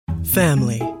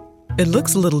Family. It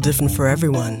looks a little different for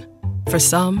everyone. For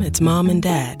some, it's mom and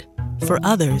dad. For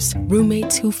others,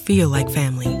 roommates who feel like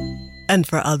family. And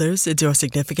for others, it's your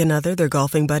significant other, their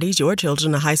golfing buddies, your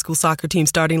children, a high school soccer team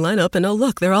starting lineup, and oh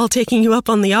look, they're all taking you up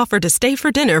on the offer to stay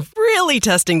for dinner, really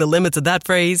testing the limits of that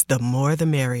phrase, the more the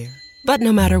merrier. But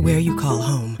no matter where you call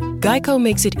home, Geico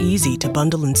makes it easy to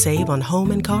bundle and save on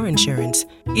home and car insurance.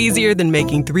 Easier than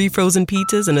making 3 frozen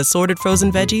pizzas and assorted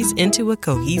frozen veggies into a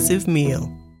cohesive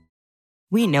meal.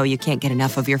 We know you can't get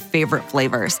enough of your favorite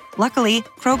flavors. Luckily,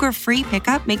 Kroger Free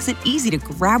Pickup makes it easy to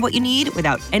grab what you need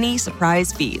without any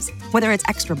surprise fees. Whether it's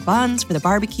extra buns for the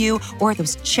barbecue or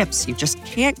those chips you just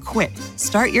can't quit,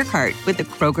 start your cart with the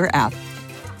Kroger app.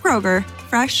 Kroger,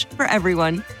 fresh for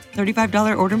everyone.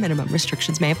 $35 order minimum.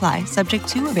 Restrictions may apply. Subject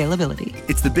to availability.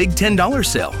 It's the big $10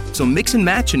 sale. So mix and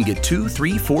match and get 2,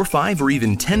 3, 4, 5, or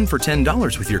even 10 for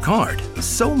 $10 with your card.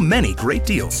 So many great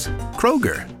deals.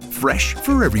 Kroger, fresh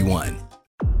for everyone.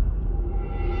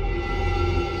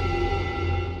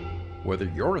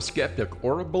 Whether you're a skeptic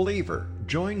or a believer,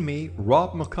 join me,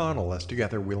 Rob McConnell, as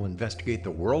together we'll investigate the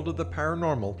world of the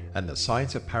paranormal and the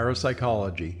science of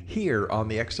parapsychology here on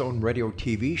the X-Zone Radio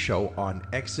TV show on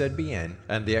XZBN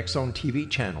and the X-Zone TV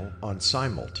channel on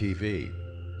Simul TV.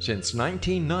 Since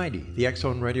 1990, the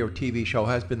X-Zone Radio TV show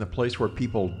has been the place where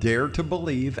people dare to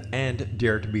believe and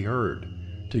dare to be heard.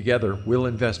 Together, we'll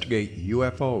investigate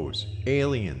UFOs,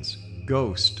 aliens,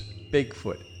 ghosts,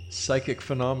 Bigfoot, psychic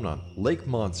phenomenon, lake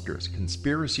monsters,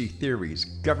 conspiracy theories,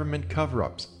 government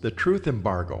cover-ups, the truth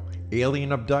embargo,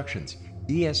 alien abductions,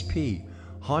 ESP,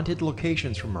 haunted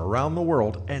locations from around the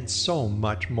world, and so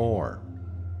much more.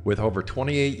 With over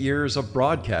 28 years of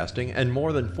broadcasting and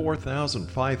more than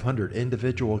 4,500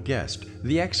 individual guests,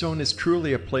 the X-Zone is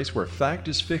truly a place where fact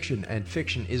is fiction and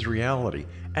fiction is reality,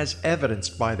 as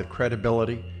evidenced by the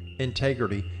credibility,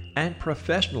 integrity, and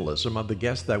professionalism of the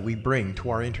guests that we bring to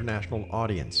our international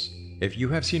audience. If you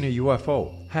have seen a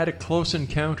UFO, had a close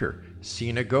encounter,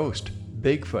 seen a ghost,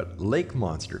 Bigfoot, lake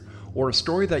monster, or a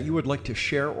story that you would like to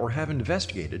share or have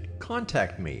investigated,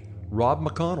 contact me, Rob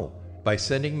McConnell, by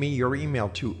sending me your email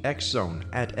to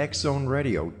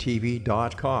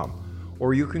xzone@xzoneradiotv.com,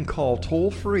 or you can call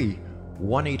toll-free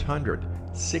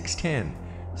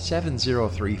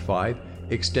 1-800-610-7035,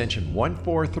 extension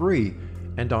 143,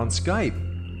 and on Skype,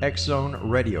 X-Zone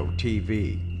Radio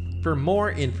TV. For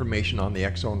more information on the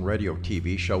X-Zone Radio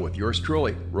TV show with yours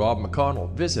truly, Rob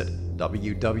McConnell, visit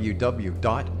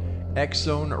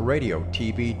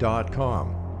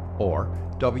www.xzoneradiotv.com or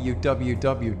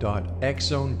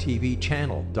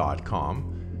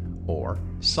www.xzonetvchannel.com or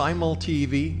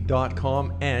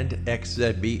simultv.com and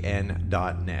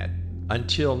xzbn.net.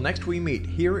 Until next we meet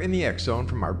here in the X-Zone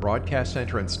from our broadcast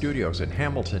center and studios in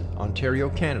Hamilton, Ontario,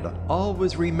 Canada,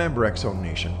 always remember, X-Zone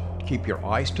Nation, keep your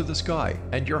eyes to the sky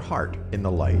and your heart in the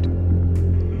light.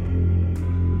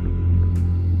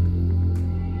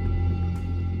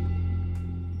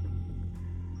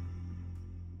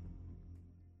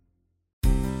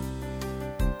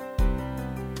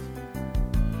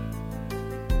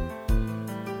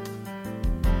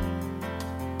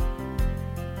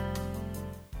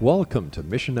 Welcome to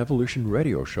Mission Evolution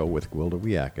Radio Show with Gwilda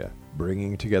Wiyaka,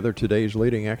 bringing together today's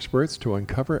leading experts to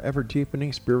uncover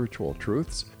ever-deepening spiritual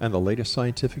truths and the latest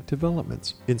scientific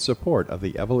developments in support of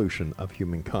the evolution of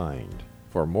humankind.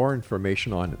 For more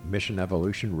information on Mission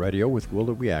Evolution Radio with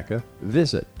Gwilda Wiyaka,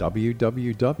 visit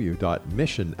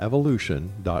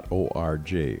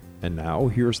www.missionevolution.org. And now,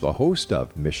 here's the host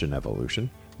of Mission Evolution,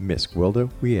 Miss Gwilda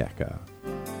Wiyaka.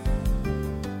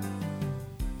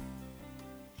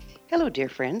 Hello, dear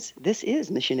friends. This is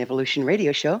Mission Evolution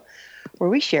Radio Show, where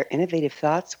we share innovative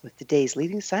thoughts with today's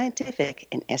leading scientific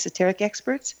and esoteric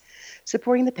experts,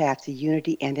 supporting the path to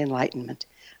unity and enlightenment.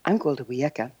 I'm Gwilda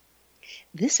Wiyaka.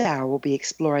 This hour will be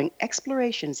exploring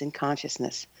explorations in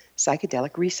consciousness,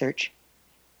 psychedelic research.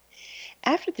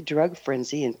 After the drug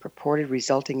frenzy and purported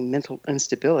resulting mental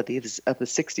instability of the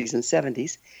 60s and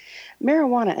 70s,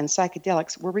 marijuana and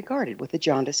psychedelics were regarded with a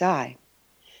jaundiced eye,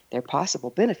 their possible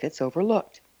benefits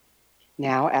overlooked.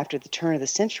 Now, after the turn of the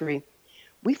century,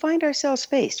 we find ourselves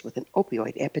faced with an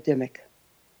opioid epidemic.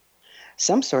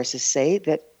 Some sources say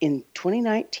that in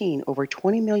 2019, over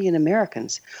 20 million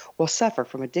Americans will suffer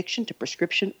from addiction to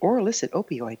prescription or illicit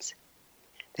opioids.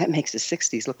 That makes the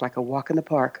 60s look like a walk in the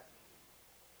park.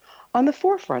 On the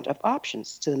forefront of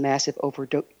options to the massive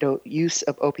use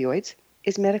of opioids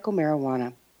is medical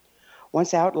marijuana.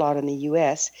 Once outlawed in the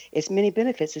U.S., its many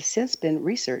benefits have since been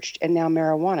researched, and now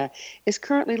marijuana is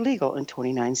currently legal in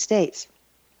 29 states.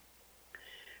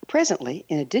 Presently,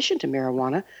 in addition to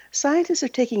marijuana, scientists are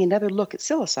taking another look at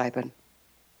psilocybin.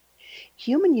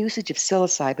 Human usage of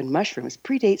psilocybin mushrooms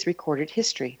predates recorded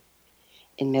history.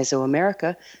 In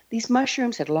Mesoamerica, these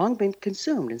mushrooms had long been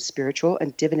consumed in spiritual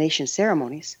and divination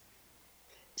ceremonies.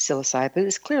 Psilocybin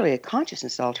is clearly a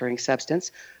consciousness-altering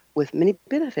substance with many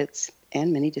benefits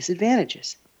and many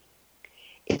disadvantages.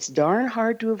 It's darn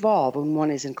hard to evolve when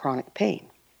one is in chronic pain.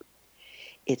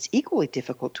 It's equally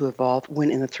difficult to evolve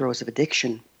when in the throes of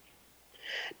addiction.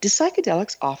 Do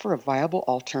psychedelics offer a viable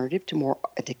alternative to more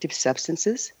addictive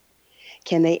substances?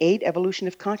 Can they aid evolution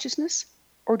of consciousness,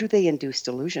 or do they induce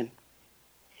delusion?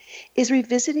 Is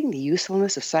revisiting the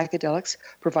usefulness of psychedelics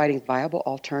providing viable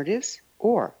alternatives,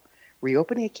 or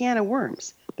reopening a can of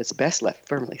worms that's best left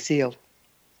firmly sealed?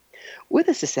 With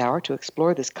us this hour to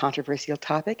explore this controversial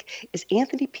topic is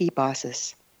Anthony P.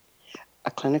 Bossis,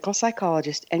 a clinical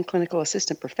psychologist and clinical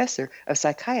assistant professor of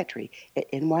psychiatry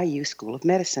at NYU School of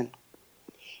Medicine.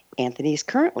 Anthony is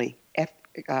currently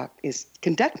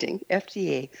conducting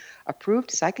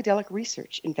FDA-approved psychedelic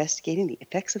research investigating the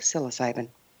effects of psilocybin.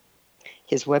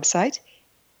 His website,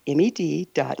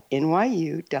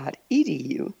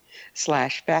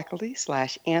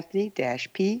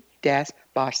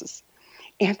 med.nyu.edu/faculty/Anthony-P-Bossis.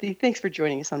 Anthony, thanks for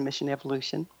joining us on Mission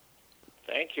Evolution.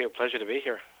 Thank you. Pleasure to be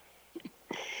here.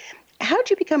 How did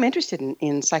you become interested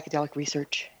in psychedelic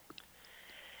research?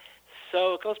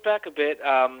 So it goes back a bit.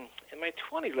 In my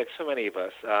 20s, like so many of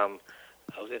us,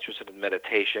 I was interested in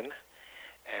meditation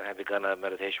and had begun a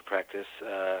meditation practice,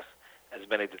 as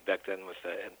many did back then with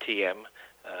TM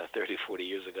 30, 40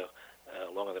 years ago,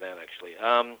 longer than that actually.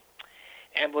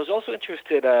 And was also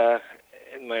interested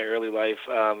in my early life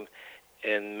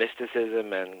in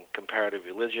mysticism and comparative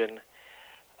religion.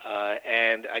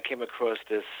 And I came across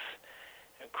this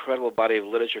incredible body of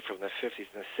literature from the 50s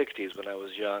and the 60s when I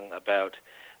was young about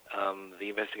the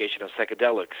investigation of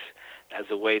psychedelics as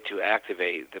a way to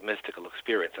activate the mystical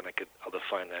experience, and I'll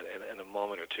define that in a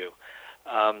moment or two.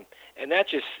 And that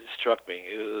just struck me.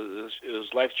 It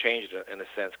was life-changing in a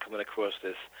sense, coming across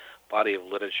this body of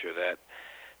literature that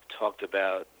talked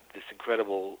about this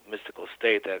incredible mystical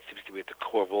state that seems to be at the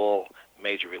core of all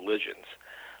major religions.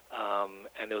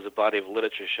 And there was a body of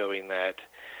literature showing that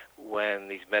when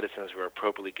these medicines were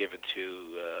appropriately given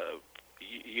to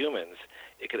humans,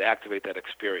 it could activate that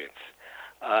experience.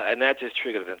 And that just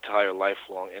triggered an entire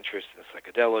lifelong interest in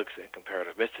psychedelics and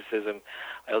comparative mysticism.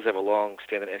 I also have a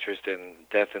long-standing interest in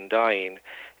death and dying,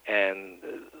 and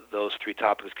those three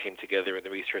topics came together in the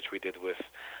research we did with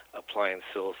applying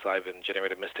psilocybin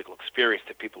generated mystical experience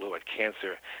to people who had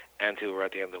cancer and who were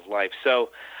at the end of life.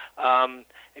 So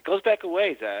it goes back a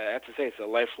ways. I have to say it's a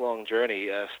lifelong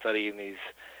journey studying these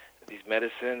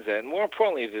medicines, and more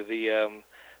importantly, the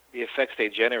effects they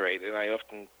generate. And I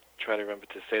often try to remember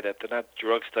to say that they're not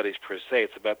drug studies per se.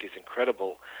 It's about these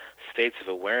incredible states of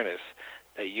awareness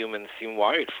that humans seem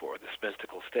wired for, this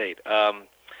mystical state. And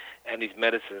these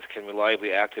medicines can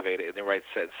reliably activate it in the right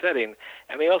setting,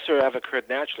 and they also have occurred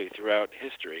naturally throughout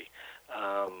history.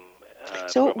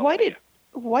 So why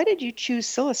did you choose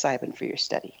psilocybin for your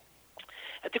study?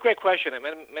 That's a great question, and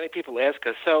many people ask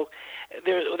us. So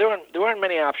there aren't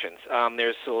many options.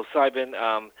 There's psilocybin,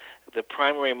 the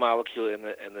primary molecule in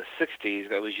the 60s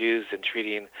that was used in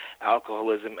treating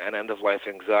alcoholism and end-of-life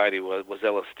anxiety was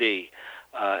LSD,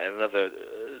 and another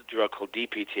drug called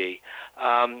DPT.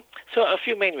 So a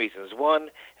few main reasons. One,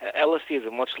 LSD has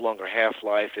a much longer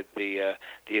half-life. The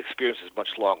experience is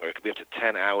much longer. It could be up to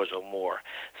 10 hours or more.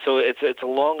 So it's a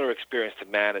longer experience to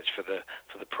manage for the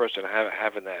person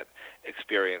having that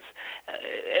experience.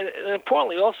 And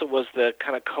importantly also was the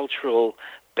kind of cultural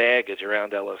baggage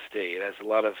around LSD. It has a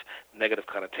lot of negative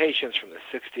connotations from the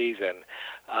 60s, and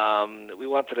we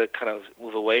wanted to kind of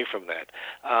move away from that.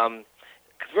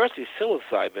 Conversely,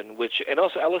 psilocybin, and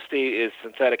also LSD is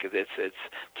synthetic. It's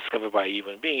discovered by a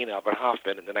human being, Albert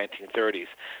Hofmann, in the 1930s.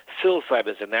 Psilocybin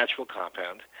is a natural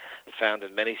compound found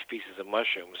in many species of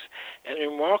mushrooms, and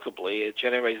remarkably, it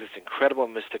generates this incredible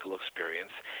mystical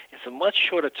experience. It's a much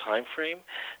shorter time frame,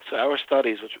 so our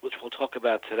studies, which we'll talk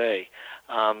about today,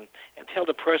 entailed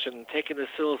a person taking the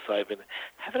psilocybin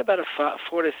having about a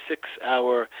 4 to 6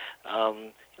 hour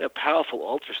powerful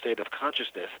altered state of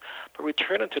consciousness, but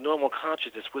returning to normal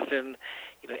consciousness within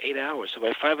 8 hours. So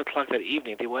by 5 o'clock that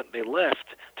evening, they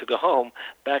left to go home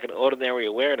back in ordinary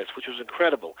awareness, which was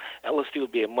incredible. LSD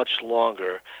would be a much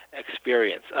longer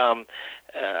experience. On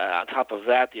top of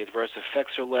that, the adverse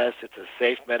effects are less. It's a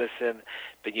safe medicine,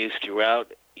 been used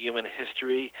throughout human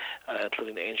history,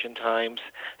 including ancient times.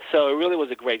 So it really was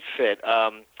a great fit.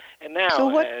 And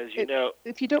now, as you know...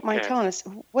 If you don't mind telling us,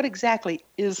 what exactly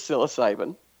is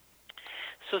psilocybin?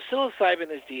 So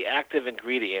psilocybin is the active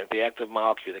ingredient, the active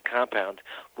molecule, the compound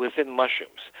within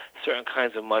mushrooms, certain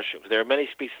kinds of mushrooms. There are many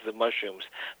species of mushrooms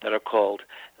that are called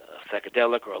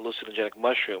psychedelic or hallucinogenic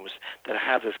mushrooms that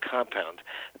have this compound.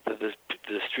 The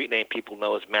street name people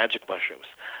know as magic mushrooms.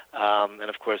 And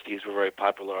of course, these were very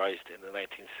popularized in the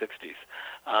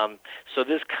 1960s. So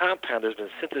this compound has been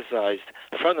synthesized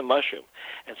from the mushroom.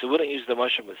 And so we don't use the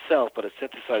mushroom itself, but a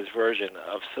synthesized version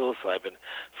of psilocybin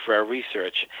for our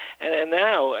research. And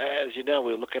now, as you know,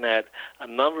 we're looking at a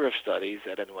number of studies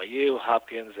at NYU,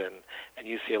 Hopkins, and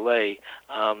UCLA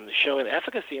showing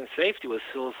efficacy and safety with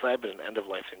psilocybin in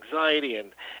end-of-life anxiety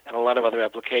and a lot of other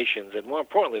applications. And more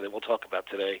importantly, that we'll talk about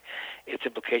today, its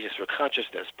implications for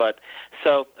consciousness. But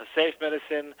so a safe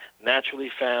medicine,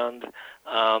 naturally found,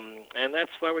 and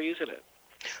that's why we're using it.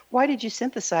 Why did you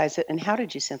synthesize it, and how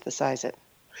did you synthesize it?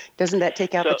 Doesn't that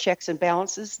take out the checks and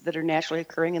balances that are naturally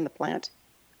occurring in the plant?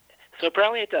 So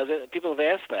apparently it does. People have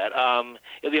asked that.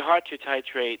 It'll be hard to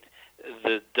titrate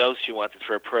the dose you wanted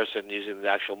for a person using the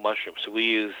actual mushroom. So we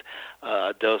use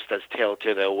a dose that's tailored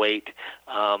to their weight,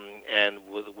 and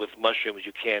with mushrooms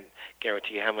you can't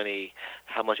guarantee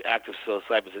how much active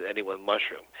psilocybin is in any one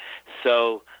mushroom.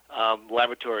 So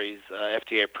laboratories,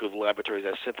 FDA-approved laboratories,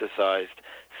 have synthesized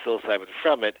psilocybin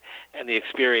from it, and the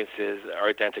experiences are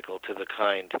identical to the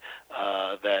kind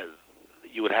that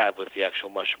you would have with the actual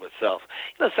mushroom itself.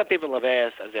 Some people have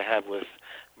asked, as they have with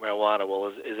marijuana, well,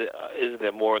 is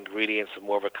there more ingredients and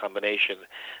more of a combination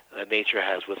that nature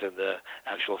has within the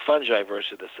actual fungi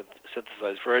versus the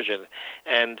synthesized version?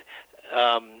 And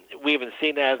we haven't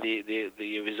seen that.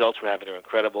 The results we're having are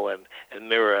incredible and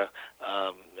mirror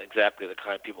exactly the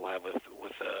kind people have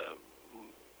with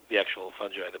the actual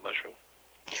fungi, the mushroom.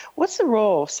 What's the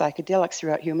role of psychedelics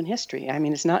throughout human history? I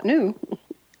mean, it's not new.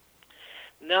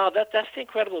 No, that's the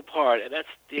incredible part, and that's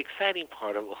the exciting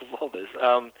part of all this.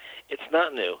 It's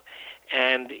not new.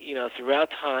 And, throughout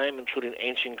time, including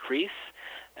ancient Greece,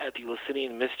 at the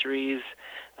Eleusinian Mysteries,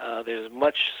 there's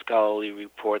much scholarly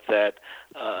report that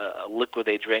a liquid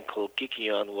they drank called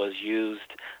kykeon was used.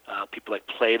 People like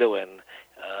Plato and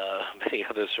many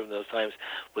others from those times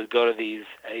would go to these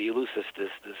Eleusis, this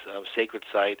sacred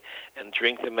site, and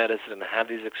drink the medicine and have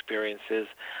these experiences.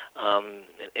 In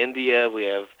India, we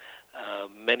have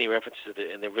many references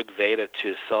in the Rig Veda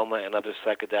to soma and other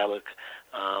psychedelic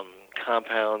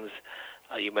compounds.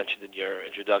 You mentioned in your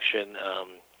introduction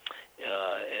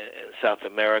in South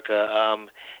America.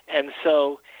 And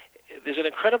so there's an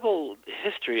incredible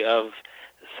history of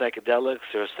psychedelics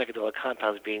or psychedelic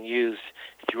compounds being used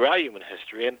throughout human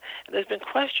history. And there's been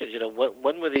questions,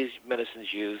 when were these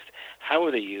medicines used? How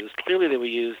were they used? Clearly they were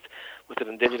used within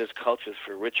indigenous cultures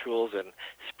for rituals and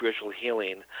spiritual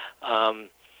healing.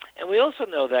 And we also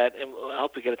know that, and I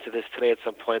hope we get into this today at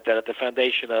some point, that at the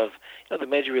foundation of the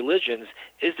major religions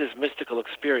is this mystical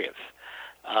experience.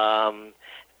 Well,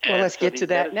 let's get to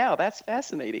that now. That's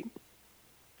fascinating.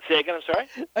 Say again, I'm sorry?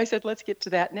 I said, let's get to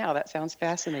that now. That sounds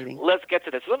fascinating. Let's get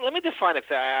to this. Let me define it.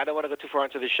 I don't want to go too far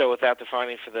into the show without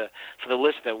defining for the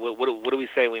listener what do we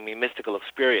say when we mean mystical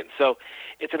experience. So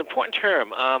it's an important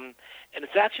term, and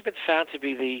it's actually been found to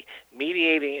be the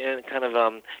mediating and kind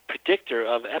of predictor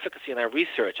of efficacy in our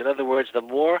research. In other words, the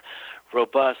more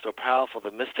robust or powerful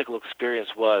the mystical experience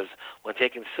was when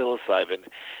taking psilocybin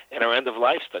in our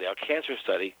end-of-life study, our cancer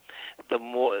study,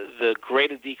 the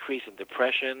greater decrease in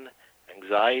depression,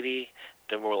 anxiety,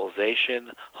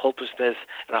 demoralization, hopelessness,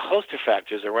 and a host of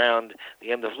factors around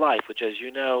the end of life, which, as you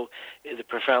know, is a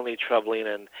profoundly troubling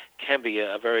and can be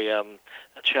a very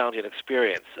challenging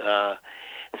experience.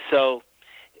 So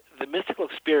the mystical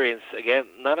experience, again,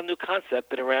 not a new concept,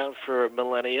 been around for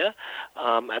millennia.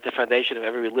 At the foundation of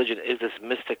every religion is this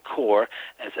mystic core,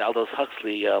 as Aldous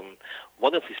Huxley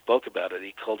wonderfully spoke about it.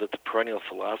 He called it the perennial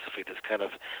philosophy, this kind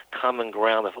of common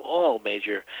ground of all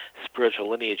major spiritual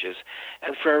lineages.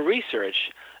 And for our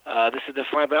research, this is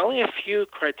defined by only a few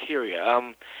criteria,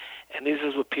 and this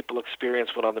is what people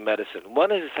experience when on the medicine.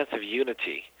 One is a sense of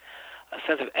unity, a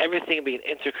sense of everything being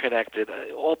interconnected,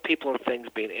 all people and things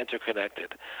being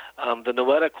interconnected. The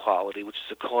noetic quality, which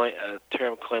is a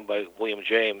term coined by William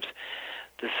James,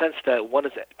 the sense that one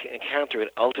is encountering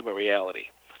ultimate reality.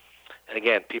 And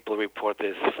again, people report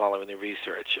this following the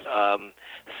research.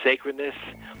 Sacredness,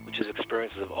 which is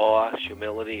experiences of awe,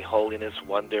 humility, holiness,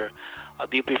 wonder, a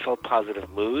deeply felt positive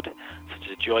mood, such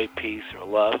as joy, peace, or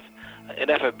love.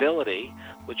 Ineffability,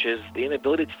 which is the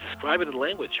inability to describe it in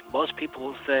language. Most people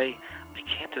will say, I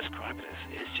can't describe this.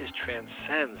 It just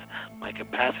transcends my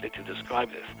capacity to describe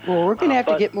this. Well, we're going to have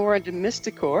to get more into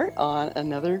Mysticor on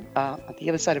another, at the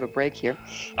other side of a break here.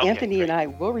 Okay, Anthony great. And I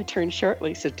will return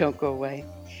shortly, so don't go away.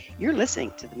 You're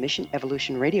listening to the Mission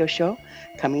Evolution Radio Show,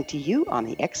 coming to you on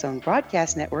the X-Zone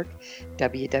Broadcast Network,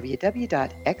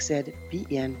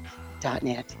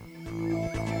 www.xzbn.net.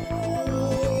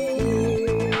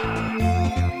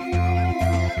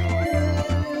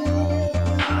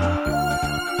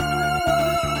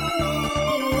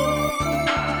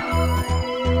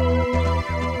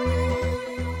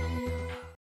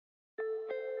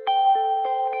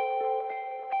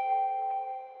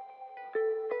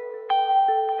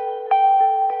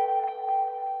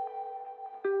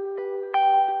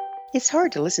 It's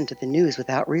hard to listen to the news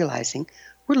without realizing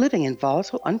we're living in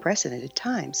volatile, unprecedented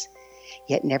times.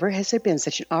 Yet never has there been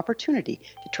such an opportunity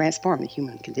to transform the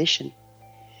human condition.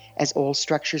 As old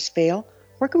structures fail,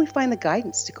 where can we find the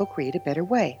guidance to co-create a better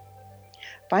way?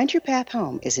 Find Your Path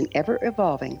Home is an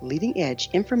ever-evolving, leading-edge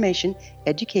information,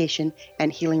 education,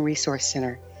 and healing resource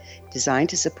center designed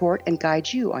to support and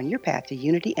guide you on your path to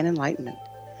unity and enlightenment.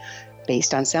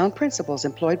 Based on sound principles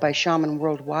employed by shamans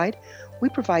worldwide, we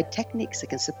provide techniques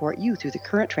that can support you through the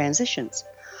current transitions,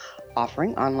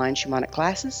 offering online shamanic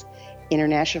classes,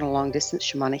 international long-distance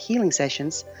shamanic healing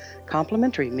sessions,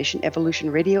 complimentary Mission Evolution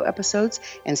radio episodes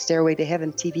and Stairway to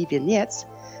Heaven TV vignettes,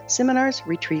 seminars,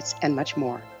 retreats, and much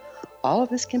more. All of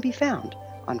this can be found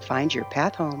on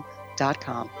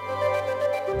findyourpathhome.com.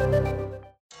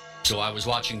 So I was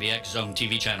watching the X-Zone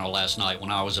TV channel last night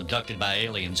when I was abducted by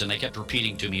aliens, and they kept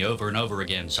repeating to me over and over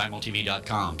again,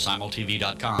 simultv.com,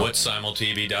 simultv.com. What's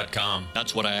simultv.com?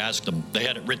 That's what I asked them. They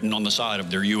had it written on the side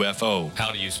of their UFO.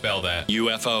 How do you spell that?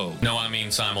 UFO. No, I mean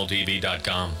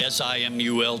simultv.com.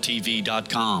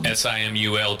 simultv.com.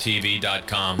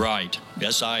 simultv.com. Right.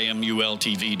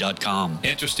 simultv.com.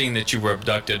 Interesting that you were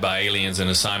abducted by aliens in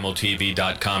a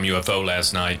simultv.com UFO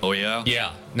last night. Oh, yeah?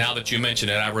 Yeah. Now that you mention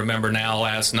it, I remember now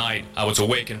last night I was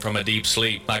awakened from a deep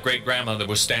sleep. My great-grandmother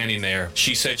was standing there.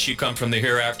 She said she'd come from the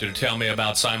hereafter to tell me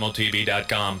about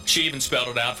simultv.com. She even spelled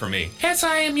it out for me.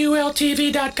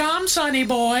 simultv.com, sonny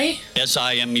boy.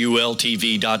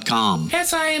 simultv.com.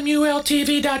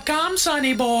 simultv.com,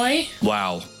 sonny boy.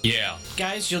 Wow. Yeah.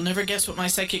 Guys, you'll never guess what my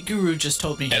psychic guru just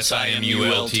told me.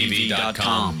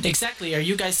 simultv.com. Exactly. Are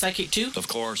you guys psychic too? Of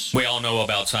course. We all know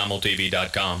about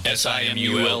simultv.com.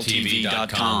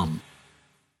 simultv.com.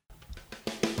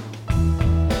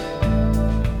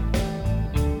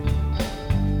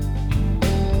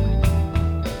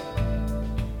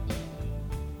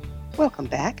 Welcome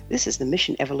back. This is the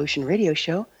Mission Evolution Radio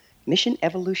Show,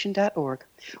 missionevolution.org.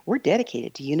 We're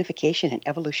dedicated to unification and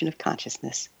evolution of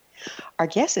consciousness. Our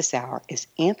guest this hour is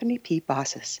Anthony P.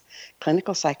 Bossis,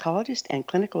 clinical psychologist and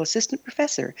clinical assistant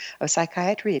professor of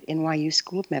psychiatry at NYU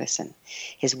School of Medicine.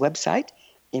 His website,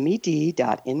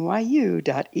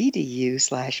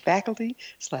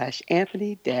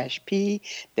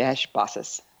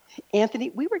 med.nyu.edu/faculty/Anthony-P-Bossis. Anthony,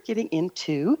 we were getting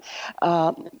into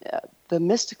the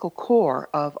mystical core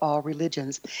of all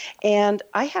religions, and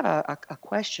I have a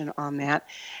question on that.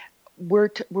 We're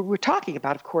talking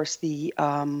about, of course, the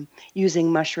using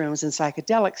mushrooms and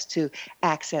psychedelics to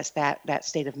access that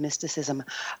state of mysticism.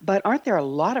 But aren't there a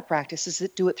lot of practices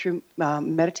that do it through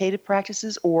meditative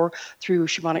practices or through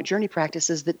shamanic journey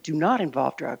practices that do not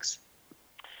involve drugs?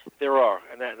 There are,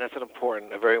 and that's a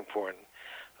very important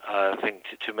thing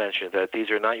to mention, that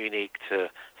these are not unique to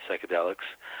psychedelics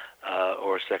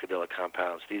or psychedelic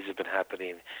compounds. These have been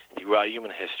happening throughout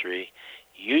human history,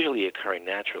 usually occurring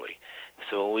naturally.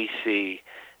 So when we see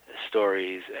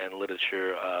stories and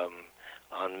literature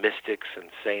on mystics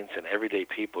and saints and everyday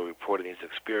people reporting these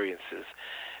experiences,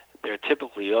 they're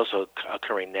typically also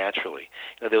occurring naturally.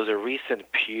 You know, there was a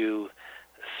recent Pew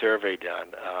survey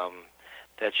done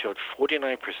that showed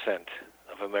 49%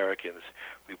 of Americans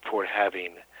report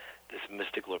having this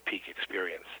mystical or peak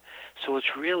experience. So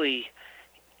it's really,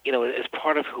 it's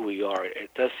part of who we are.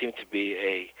 It does seem to be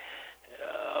a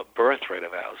birthright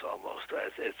of ours almost.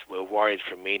 We're wired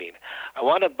for meaning. I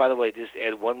want to, by the way, just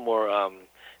add one more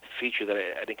feature that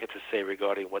I didn't get to say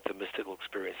regarding what the mystical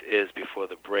experience is before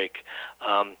the break.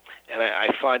 And I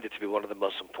find it to be one of the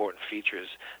most important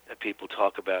features that people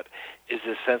talk about is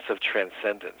the sense of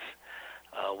transcendence.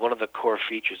 One of the core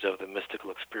features of the mystical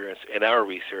experience in our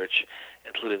research,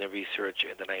 including the research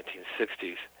in the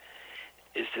 1960s,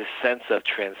 is this sense of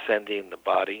transcending the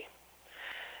body,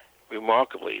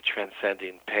 remarkably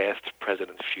transcending past, present,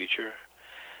 and future,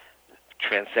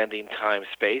 transcending time,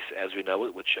 space, as we know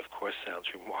it, which of course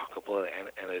sounds remarkable, and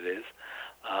it is.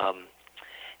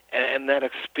 And that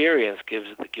experience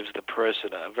gives the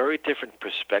person a very different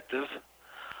perspective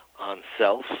on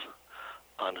self,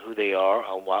 on who they are,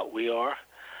 on what we are.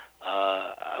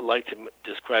 I like to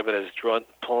describe it as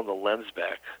pulling the lens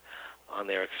back on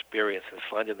their experience and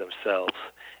finding themselves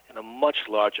in a much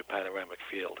larger panoramic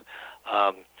field.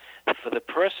 For the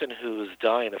person who's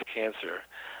dying of cancer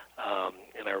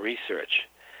in our research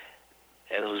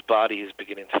and whose body is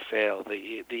beginning to fail,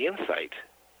 the insight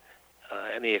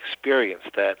and the experience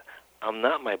that I'm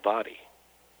not my body,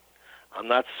 I'm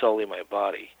not solely my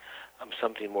body, I'm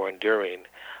something more enduring,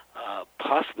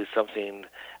 possibly something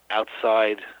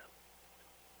outside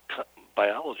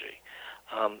biology,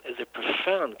 is a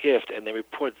profound gift, and they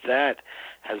report that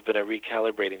has been a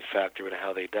recalibrating factor in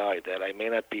how they died, that I may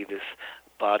not be this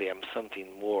body, I'm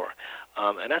something more.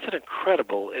 And that's an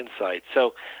incredible insight.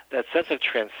 So that sense of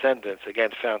transcendence,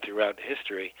 again, found throughout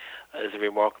history, is a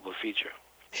remarkable feature.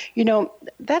 You know,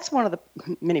 that's one of the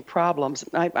many problems.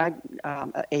 I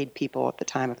aid people at the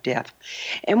time of death.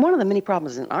 And one of the many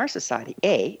problems in our society,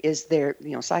 is their,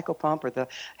 psychopomp, or the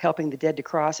helping the dead to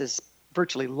cross, is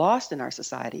virtually lost in our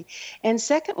society. And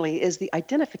secondly is the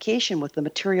identification with the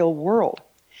material world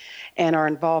and our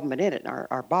involvement in it,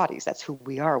 our bodies. That's who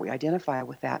we are. We identify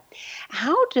with that.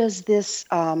 How does this,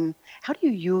 how do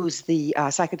you use the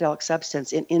psychedelic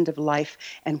substance in end of life,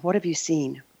 and what have you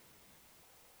seen?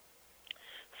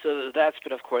 So that's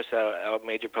been, of course, our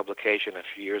major publication a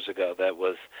few years ago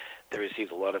that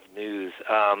received a lot of news.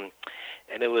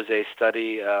 And it was a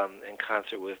study in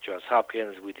concert with Johns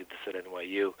Hopkins. We did this at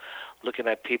NYU, looking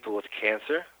at people with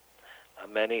cancer,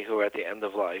 many who are at the end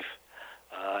of life.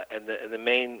 And the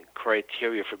main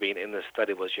criteria for being in this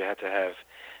study was you had to have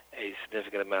a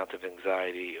significant amount of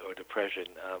anxiety or depression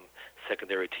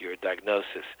secondary to your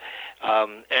diagnosis.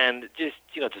 And just,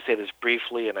 to say this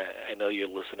briefly, and I know your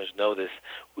listeners know this,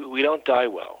 we don't die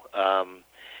well.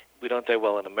 We don't die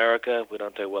well in America. We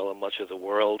don't die well in much of the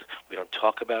world. We don't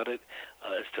talk about it.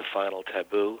 It's the final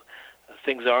taboo.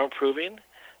 Things are improving.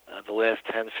 The last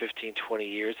 10, 15, 20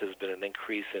 years there's been an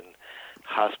increase in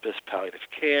hospice, palliative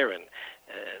care, and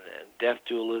death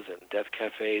doulas and death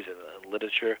cafes and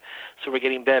literature. So we're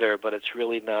getting better, but it's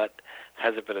really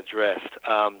hasn't been addressed.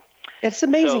 It's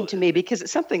amazing to me, because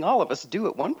it's something all of us do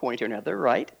at one point or another,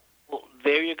 right? Well,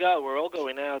 there you go. We're all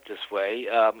going out this way,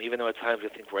 even though at times we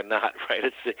think we're not, right?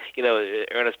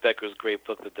 It's, Ernest Becker's great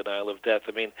book, The Denial of Death.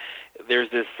 I mean,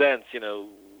 there's this sense,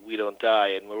 we don't die,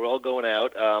 and we're all going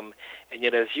out, and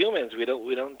yet as humans, we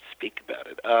don't speak about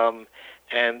it.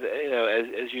 And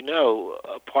as you know,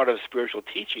 a part of spiritual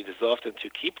teaching is often to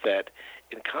keep that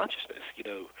in consciousness.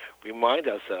 Remind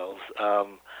ourselves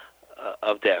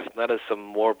of death, not as some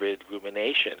morbid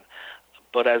rumination,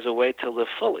 but as a way to live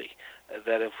fully.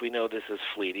 That if we know this is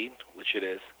fleeting, which it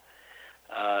is,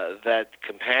 that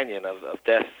companion of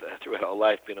death throughout our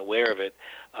life, being aware of it,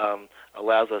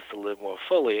 allows us to live more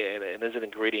fully, and is an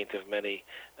ingredient of many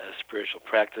spiritual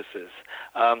practices.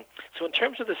 So in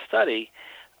terms of the study,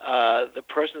 the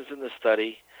persons in the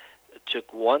study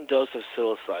took one dose of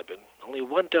psilocybin, only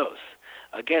one dose.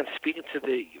 Again, speaking to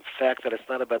the fact that it's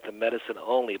not about the medicine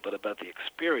only, but about the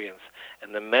experience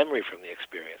and the memory from the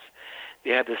experience.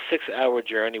 They had this 6-hour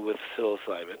journey with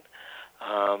psilocybin.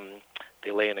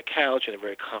 They lay on a couch in a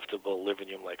very comfortable living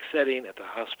room-like setting at the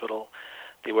hospital.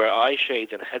 They wear eye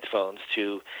shades and headphones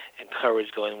to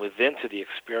encourage going within to the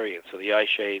experience. So the eye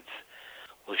shades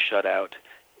will shut out,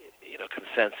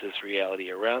 consensus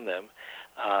reality around them,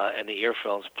 and the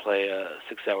earphones play a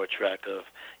 6-hour track of,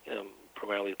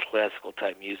 primarily classical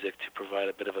type music to provide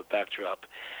a bit of a backdrop.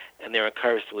 And they're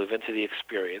encouraged to move into the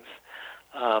experience.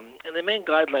 And the main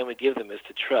guideline we give them is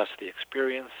to trust the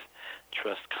experience,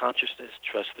 trust consciousness,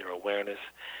 trust their awareness,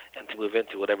 and to move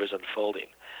into whatever's unfolding.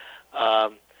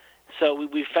 So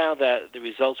we found that the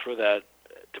results were that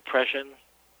depression,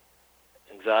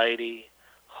 anxiety,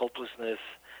 hopelessness,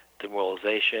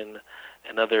 demoralization,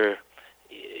 and other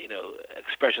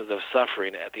expressions of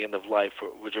suffering at the end of life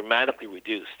were dramatically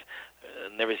reduced,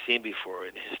 never seen before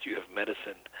in the history of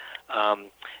medicine.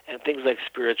 And things like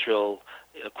spiritual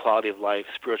quality of life,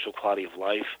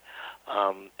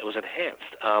 it was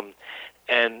enhanced.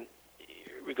 And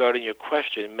regarding your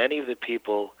question, many of the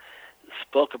people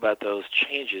spoke about those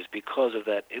changes because of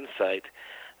that insight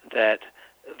that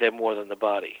they're more than the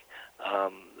body,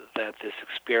 that this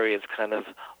experience kind of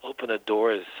opened the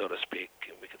doors, so to speak,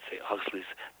 and we could say Huxley's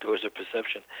doors of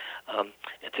perception,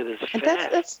 into this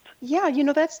vast...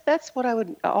 That's what I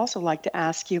would also like to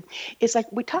ask you. It's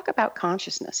like we talk about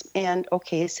consciousness, and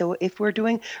okay, so if we're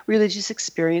doing religious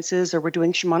experiences, or we're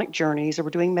doing shamanic journeys, or we're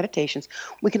doing meditations,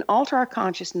 we can alter our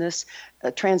consciousness,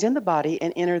 transcend the body,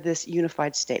 and enter this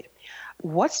unified state.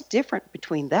 What's different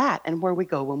between that and where we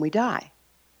go when we die?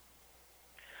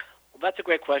 That's a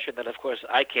great question that, of course,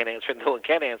 I can't answer, no one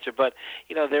can answer. But,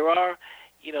 there are,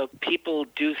 people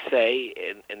do say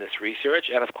in this research,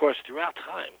 and, of course, throughout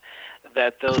time,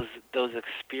 that those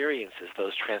experiences,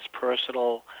 those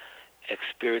transpersonal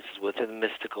experiences within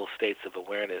mystical states of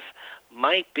awareness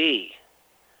might be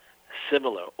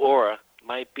similar or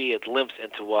might be a glimpse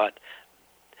into what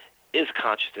is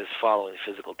consciousness following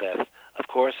physical death. Of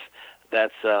course,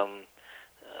 that's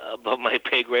above my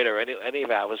pay grade or any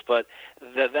of ours, but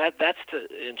that's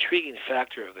the intriguing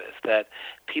factor of this, that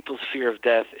people's fear of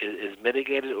death is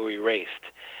mitigated or erased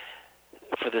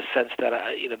for the sense that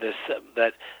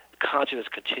that consciousness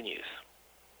continues.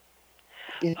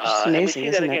 It's amazing, and we see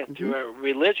that again it? through our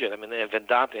religion. I mean, in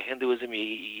Vedanta, Hinduism,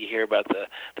 you hear about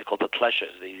they're called the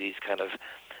kleshas, these kind of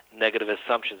negative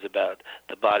assumptions about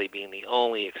the body being the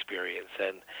only experience,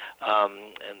 and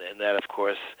that, of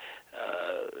course,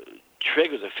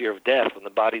 triggers a fear of death. When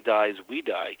the body dies, we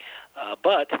die.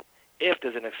 But if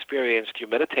there's an experience through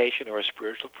meditation or a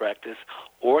spiritual practice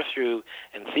or through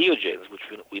entheogens, which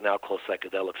we now call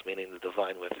psychedelics, meaning the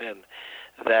divine within,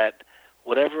 that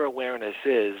whatever awareness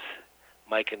is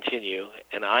might continue,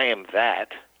 and I am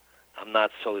that. I'm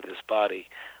not solely this body.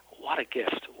 What a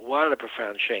gift. What a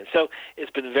profound change. So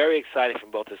it's been very exciting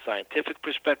from both a scientific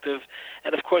perspective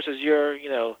and, of course, as you're,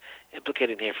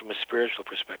 implicating here, from a spiritual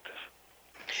perspective.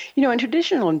 In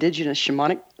traditional indigenous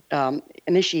shamanic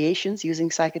initiations using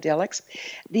psychedelics,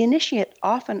 the initiate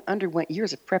often underwent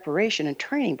years of preparation and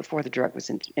training before the drug was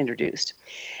introduced.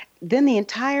 Then the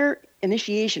entire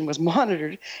initiation was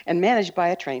monitored and managed by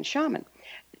a trained shaman.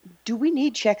 Do we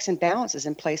need checks and balances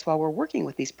in place while we're working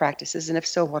with these practices, and if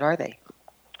so, what are they?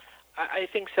 I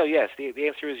think so, yes. The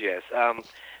answer is yes.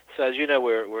 So as you know,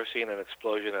 we're seeing an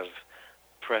explosion of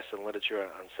press and literature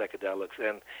on psychedelics,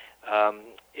 and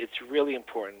it's really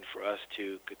important for us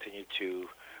to continue to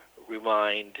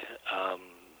remind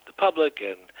the public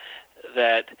and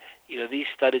that these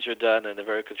studies are done in a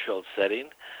very controlled setting.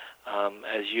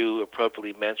 As you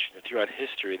appropriately mentioned, throughout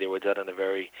history, they were done in a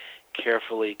very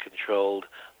carefully controlled,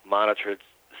 monitored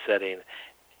setting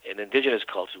in indigenous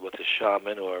culture with a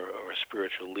shaman or a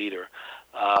spiritual leader.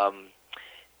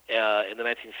 In the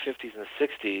 1950s and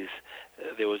 60s,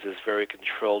 there was this very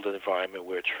controlled environment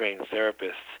where trained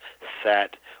therapists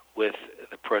sat with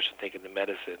the person taking the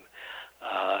medicine,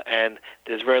 and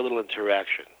there's very little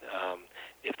interaction.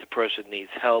 If the person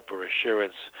needs help or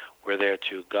assurance, we're there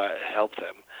to help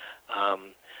them.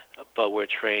 But we're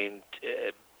trained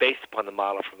based upon the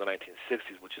model from the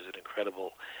 1960s, which is an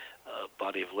incredible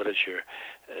body of literature,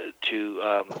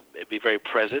 to be very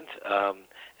present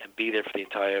and be there for the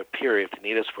entire period. If they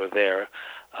need us, we're there.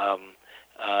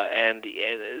 And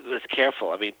it was careful.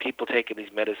 I mean, people taking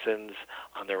these medicines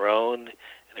on their own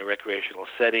in a recreational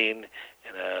setting,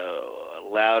 in a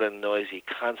loud and noisy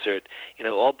concert,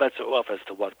 all bets are off as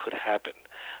to what could happen.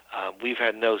 We've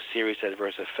had no serious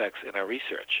adverse effects in our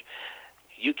research.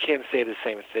 You can't say the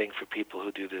same thing for people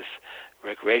who do this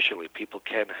recreationally. People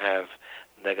can have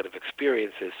negative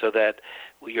experiences, so that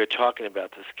what you're talking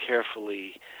about, this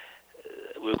carefully,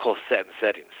 we would call set and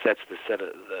setting, sets the set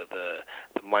of the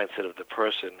mindset of the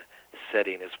person,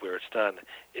 setting is where it's done,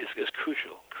 is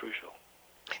crucial.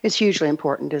 It's hugely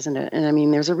important, isn't it? And I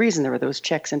mean, there's a reason there are those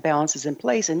checks and balances in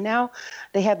place. And now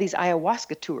they have these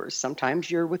ayahuasca tours.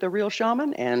 Sometimes you're with a real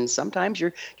shaman, and sometimes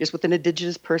you're just with an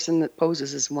indigenous person that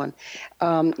poses as one.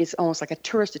 It's almost like a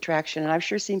tourist attraction, and I've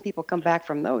sure seen people come back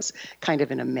from those kind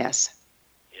of in a mess.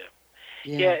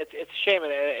 Yeah, it's a shame,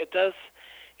 and it does.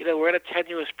 We're in a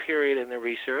tenuous period in the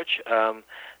research.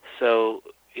 So,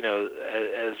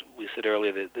 as we said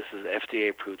earlier, that this is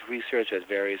FDA-approved research at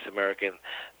various American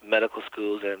medical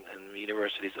schools and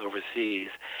universities overseas.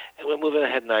 And we're moving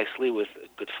ahead nicely with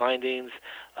good findings,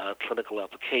 clinical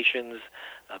applications,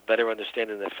 better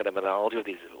understanding the phenomenology of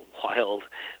these wild.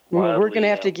 Well, we're going to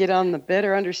have to get on the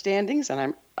better understandings, and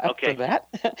I'm up for that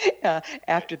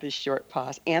after this short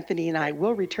pause. Anthony and I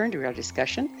will return to our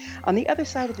discussion on the other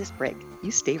side of this break.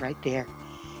 You stay right there.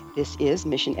 This is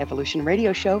Mission Evolution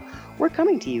Radio Show. We're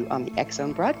coming to you on the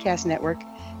X-Zone Broadcast Network,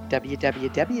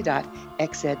 www.xzbn.net.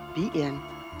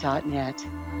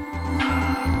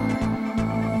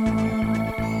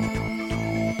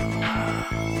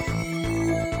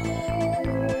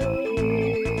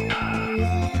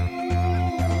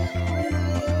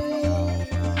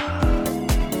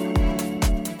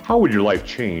 How would your life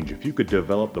change if you could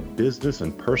develop the business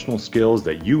and personal skills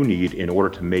that you need in order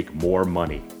to make more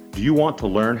money? Do you want to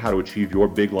learn how to achieve your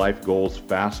big life goals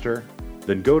faster?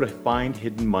 Then go to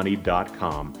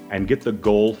findhiddenmoney.com and get the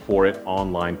Goal for It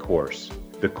online course.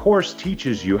 The course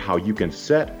teaches you how you can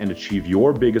set and achieve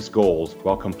your biggest goals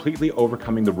while completely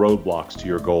overcoming the roadblocks to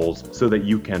your goals so that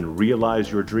you can realize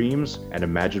your dreams and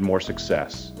imagine more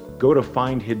success. Go to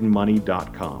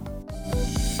findhiddenmoney.com.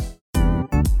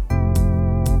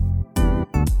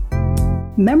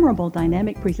 Memorable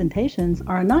dynamic presentations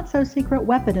are a not-so-secret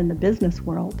weapon in the business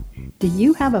world. Do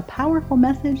you have a powerful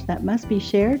message that must be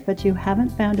shared, but you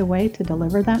haven't found a way to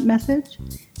deliver that message?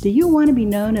 Do you want to be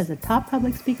known as a top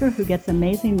public speaker who gets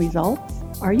amazing results?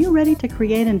 Are you ready to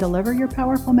create and deliver your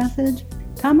powerful message?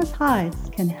 Thomas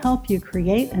Hides can help you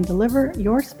create and deliver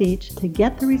your speech to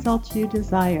get the results you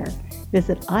desire.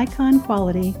 Visit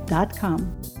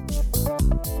iconquality.com.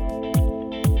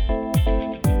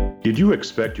 Did you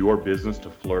expect your business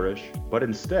to flourish, but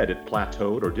instead it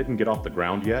plateaued or didn't get off the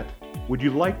ground yet? Would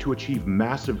you like to achieve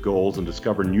massive goals and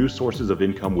discover new sources of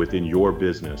income within your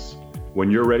business? When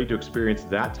you're ready to experience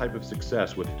that type of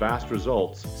success with fast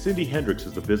results, Cindy Hendricks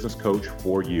is the business coach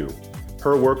for you.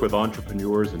 Her work with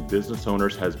entrepreneurs and business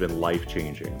owners has been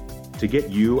life-changing. To get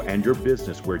you and your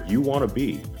business where you want to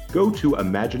be, go to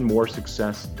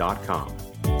imaginemoresuccess.com.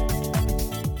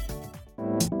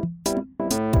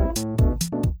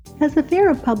 Has the fear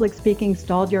of public speaking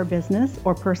stalled your business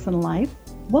or personal life?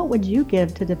 What would you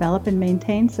give to develop and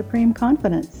maintain supreme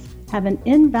confidence? Have an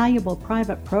invaluable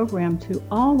private program to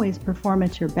always perform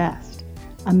at your best.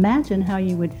 Imagine how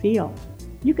you would feel.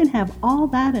 You can have all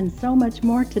that and so much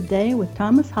more today with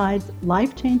Thomas Hides'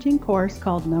 life-changing course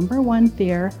called Number One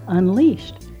Fear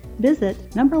Unleashed.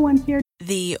 Visit Number One Fear.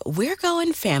 The We're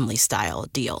Going Family Style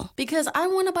deal. Because I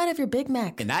want a bite of your Big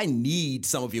Mac. And I need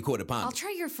some of your Quarter Pounder. I'll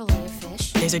try your filet of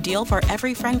fish. There's a deal for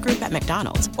every friend group at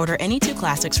McDonald's. Order any two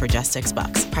classics for just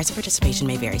 $6. Price of participation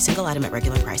may vary. Single item at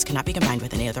regular price cannot be combined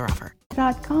with any other offer.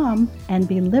 .com and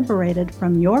be liberated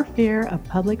from your fear of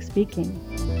public speaking.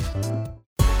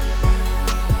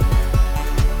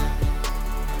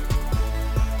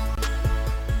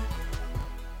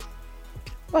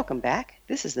 Welcome back.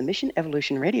 This is the Mission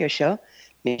Evolution Radio Show,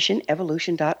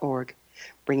 missionevolution.org,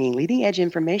 bringing leading-edge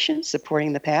information,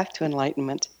 supporting the path to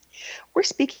enlightenment. We're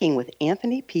speaking with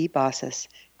Anthony P. Bossis,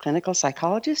 clinical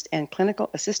psychologist and clinical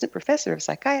assistant professor of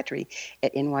psychiatry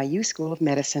at NYU School of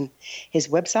Medicine. His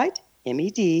website,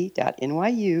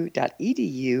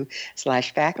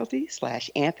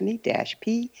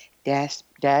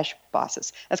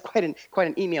 med.nyu.edu/faculty/Anthony-P-Bossis. That's quite an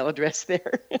email address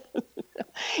there.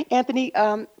 Anthony,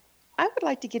 I would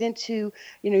like to get into,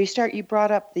 you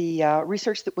brought up the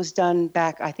research that was done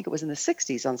back, I think it was in the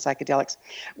 60s on psychedelics.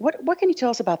 What can you tell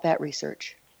us about that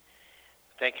research?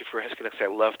 Thank you for asking us. I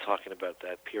love talking about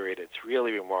that period. It's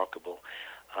really remarkable.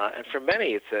 And for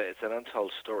many, it's an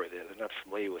untold story. They're not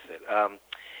familiar with it.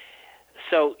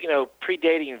 So,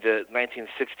 predating the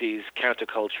 1960s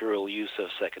countercultural use of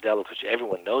psychedelics, which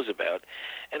everyone knows about,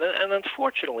 and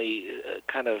unfortunately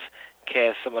kind of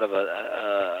cast somewhat of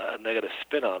a negative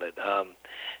spin on it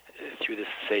through the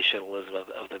sensationalism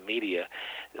of the media,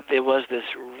 there was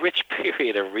this rich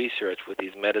period of research with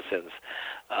these medicines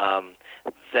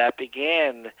that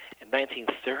began in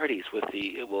 1930s with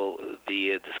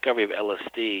the discovery of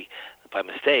LSD by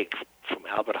mistake from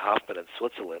Albert Hofmann in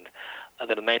Switzerland. And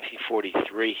then in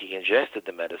 1943, he ingested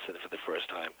the medicine for the first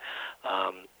time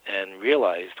and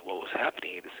realized what was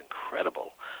happening. This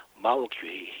incredible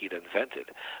molecule he'd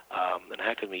invented, and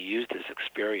how can we use this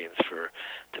experience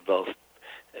to both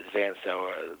advance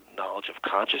our knowledge of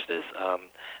consciousness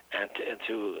and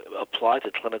to apply to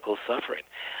clinical suffering.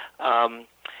 And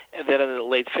then in the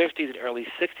late 50s and early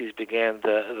 60s began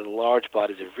the large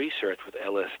bodies of research with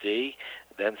LSD,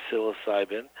 then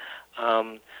psilocybin,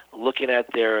 looking at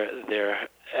their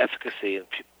efficacy in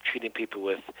treating people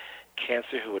with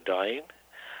cancer who were dying,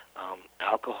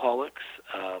 alcoholics.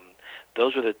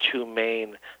 Those were the two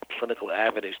main clinical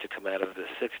avenues to come out of the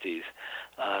 60s.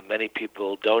 Many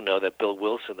people don't know that Bill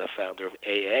Wilson, the founder of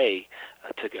AA,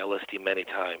 took LSD many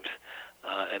times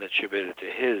and attributed it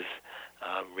to his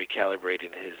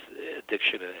recalibrating his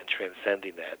addiction and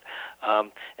transcending that.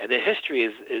 And the history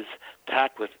is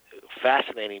packed with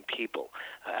fascinating people.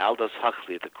 Aldous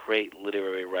Huxley, the great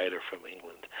literary writer from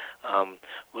England,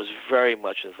 was very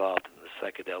much involved in the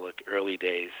psychedelic early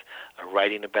days,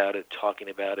 writing about it, talking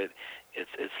about it.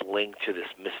 It's linked to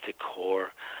this mystic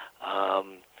core.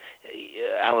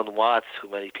 Alan Watts, who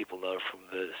many people know from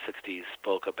the 60s,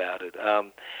 spoke about it.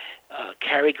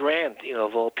 Cary Grant,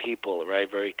 of all people, right,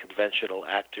 very conventional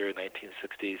actor in the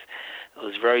 1960s,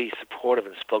 was very supportive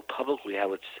and spoke publicly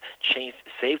how it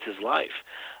saved his life.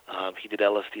 He did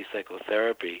LSD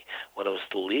psychotherapy when it was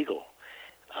still legal,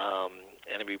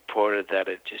 and he reported that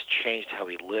it just changed how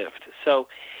he lived. So,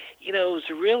 it was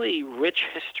a really rich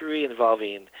history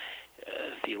involving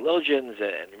theologians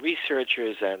and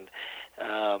researchers, and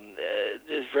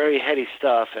there's very heady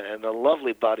stuff and a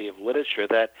lovely body of literature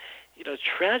that,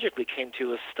 tragically came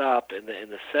to a stop in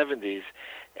the 70s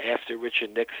after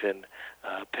Richard Nixon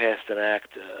passed an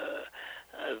act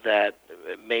that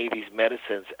made these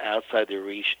medicines outside the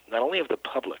reach not only of the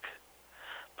public,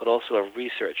 but also of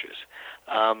researchers.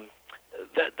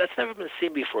 That's never been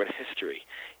seen before in history,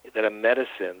 that a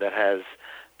medicine that has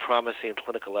promising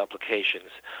clinical applications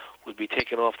would be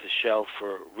taken off the shelf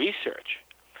for research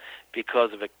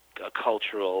because of a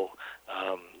cultural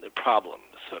problem,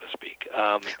 so to speak.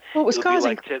 Well, it was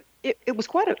causing it was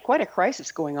quite a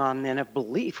crisis going on then of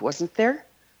belief, wasn't there?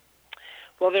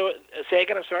 Well, there was. Say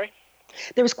again. I'm sorry.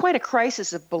 There was quite a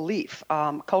crisis of belief,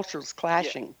 cultures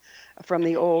clashing from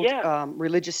the old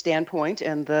religious standpoint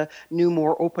and the new,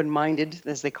 more open-minded,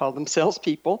 as they call themselves,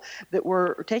 people that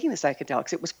were taking the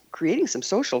psychedelics. It was creating some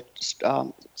social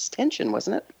tension,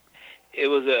 wasn't it? It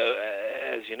was,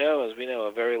 as we know,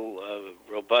 a very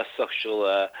robust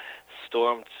social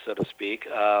storm, so to speak,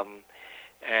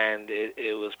 and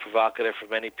it was provocative for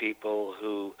many people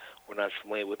who were not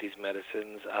familiar with these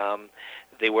medicines.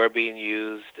 They were being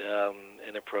used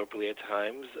inappropriately at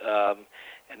times,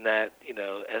 and that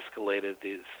escalated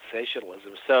the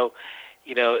sensationalism. So,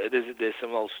 there's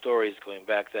some old stories going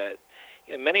back that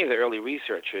many of the early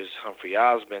researchers, Humphrey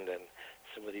Osmond and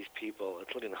some of these people,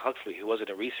 including Huxley, who wasn't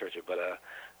a researcher but a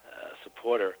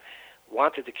supporter,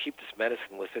 wanted to keep this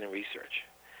medicine within research.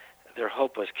 Their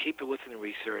hope was keep it within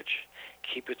research,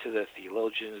 keep it to the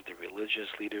theologians, the religious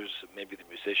leaders, maybe the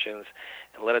musicians,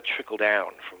 and let it trickle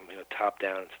down from top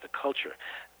down into the culture,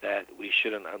 that we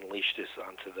shouldn't unleash this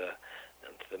onto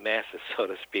the masses, so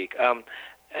to speak.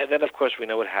 And then, of course, we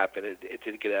know what happened. It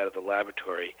did get out of the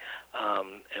laboratory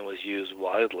and was used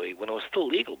widely when it was still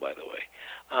legal, by the way.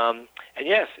 And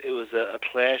yes, it was a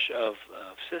clash of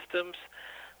systems.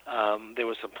 There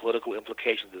were some political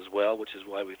implications as well, which is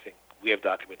why we think we have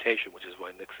documentation, which is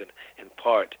why Nixon, in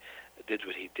part, did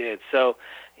what he did. So,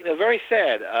 very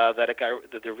sad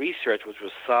that the research, which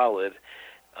was solid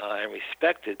and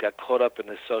respected, got caught up in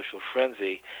this social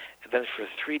frenzy, and then for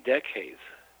 3 decades,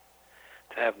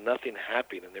 to have nothing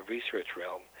happen in the research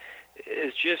realm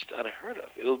is just unheard of.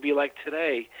 It would be like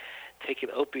today taking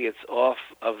opiates off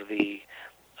of the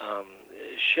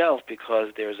shelf because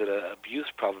there's an abuse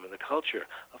problem in the culture.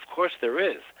 Of course there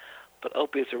is, but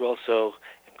opiates are also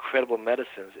incredible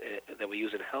medicines that we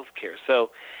use in healthcare.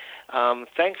 So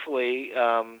thankfully,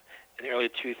 in the early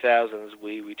 2000s,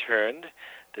 we returned.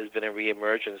 There's been a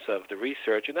reemergence of the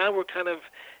research, and now we're kind of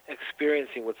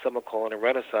experiencing what some are calling a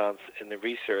renaissance in the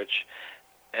research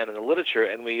and in the literature,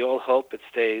 and we all hope it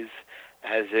stays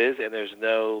as is and there's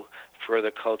no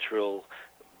further cultural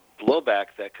blowback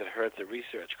that could hurt the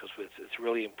research, because it's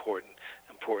really important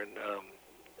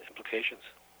implications.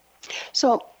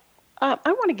 So I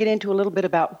want to get into a little bit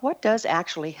about what does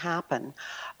actually happen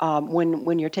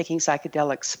when you're taking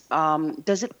psychedelics.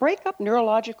 Does it break up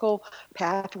neurological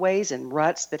pathways and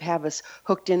ruts that have us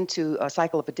hooked into a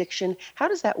cycle of addiction? How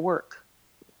does that work?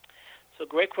 So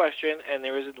great question, and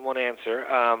there isn't one answer.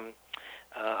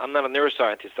 I'm not a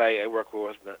neuroscientist. I work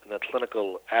with the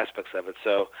clinical aspects of it,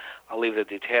 so I'll leave the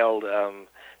detailed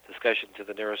discussion to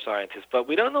the neuroscientists. But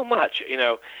we don't know much, in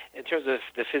terms of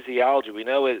the physiology. We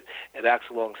know it acts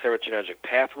along serotonergic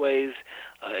pathways.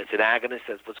 It's an agonist.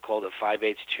 That's what's called a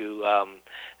 5-H2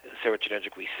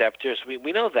 serotonergic receptor. So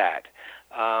we know that.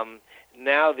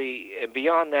 Now,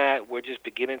 beyond that, we're just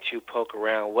beginning to poke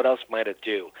around. What else might it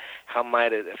do? How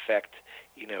might it affect,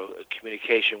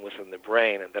 communication within the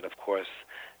brain, and then, of course,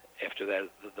 after that,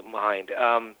 the mind.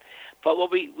 But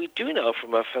what we do know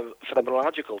from a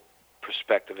phenomenological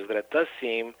perspective is that it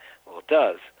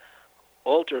does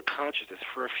alter consciousness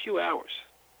for a few hours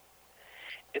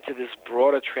into this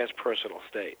broader transpersonal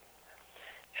state.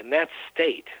 And that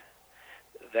state,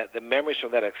 that the memories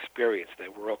from that experience,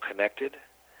 that we're all connected,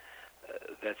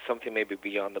 that something may be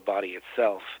beyond the body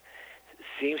itself,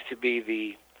 seems to be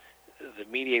the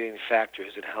mediating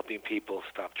factors in helping people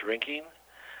stop drinking,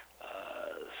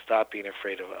 stop being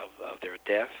afraid of their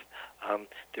death.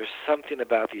 There's something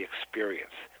about the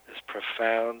experience, this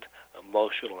profound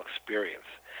emotional experience,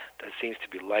 that seems to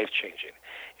be life-changing.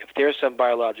 If there's some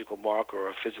biological marker or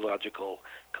a physiological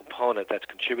component that's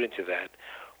contributing to that,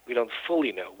 we don't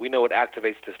fully know. We know it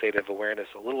activates the state of awareness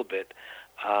a little bit,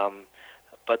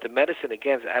 but the medicine,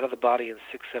 again, is out of the body in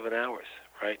 6-7 hours,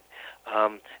 right?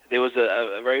 There was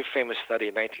a very famous study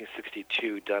in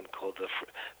 1962 done called the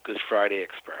Good Friday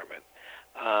experiment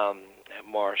at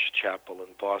Marsh Chapel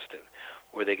in Boston,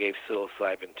 where they gave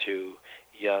psilocybin to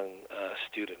young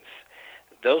students.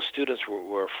 Those students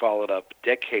were followed up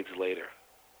decades later,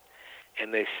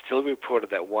 and they still reported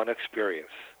that one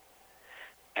experience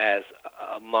as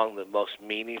among the most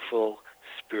meaningful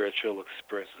spiritual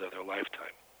experiences of their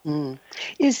lifetime. Mm.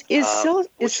 Is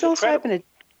psilocybin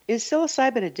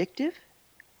addictive?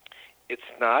 It's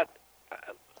not.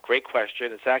 Great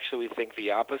question. It's actually, we think,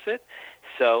 the opposite.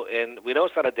 So, and we know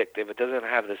it's not addictive. It doesn't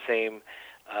have the same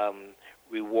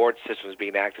reward systems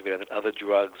being activated that other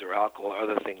drugs or alcohol or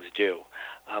other things do.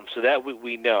 So that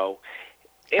we know.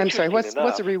 I'm sorry, what's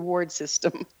a reward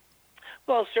system?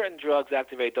 Well, certain drugs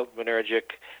activate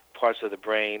dopaminergic parts of the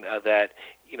brain that,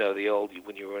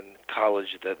 when you were in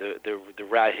college, the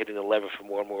rat hitting the lever for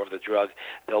more and more of the drug,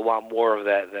 they'll want more of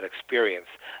that experience.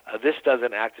 This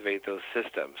doesn't activate those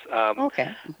systems.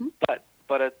 Okay. Mm-hmm.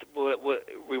 But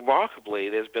remarkably,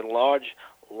 there's been large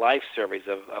life surveys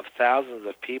of thousands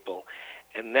of people,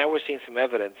 and now we're seeing some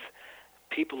evidence.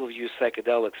 People who use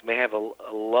psychedelics may have a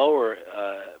lower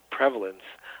prevalence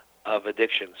of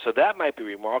addiction. So that might be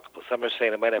remarkable. Some are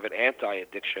saying it might have an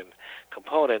anti-addiction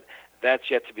component.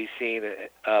 That's yet to be seen,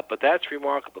 but that's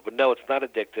remarkable. But no, it's not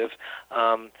addictive.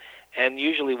 And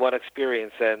usually one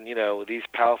experience, and, these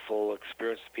powerful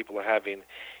experiences people are having,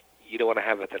 you don't want to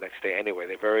have it the next day anyway.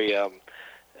 They're very,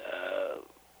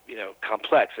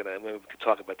 complex, and maybe we could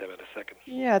talk about them in a second.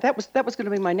 Yeah, that was going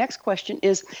to be my next question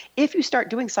is, if you start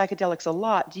doing psychedelics a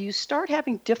lot, do you start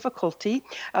having difficulty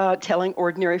telling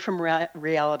ordinary from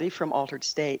reality from altered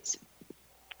states?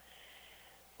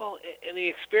 Well, in the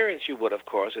experience you would, of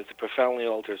course. It's a profoundly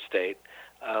altered state.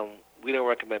 We don't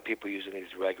recommend people using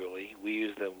these regularly. We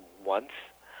use them once.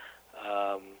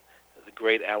 The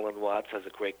great Alan Watts has a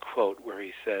great quote where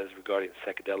he says regarding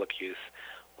psychedelic use,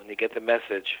 when you get the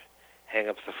message, hang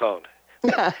up the phone.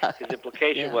 His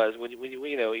implication was, it's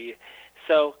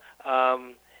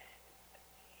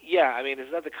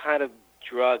not the kind of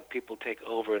drug people take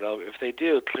over and over. If they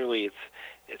do, clearly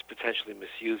it's potentially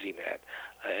misusing that.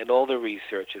 In all the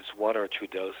research, it's 1 or 2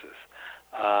 doses.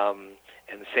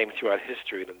 And the same throughout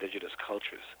history in indigenous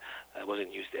cultures. It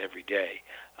wasn't used every day.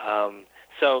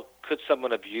 So could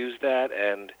someone abuse that?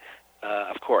 And,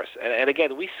 of course. And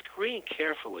again, we screen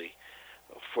carefully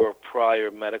for prior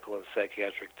medical and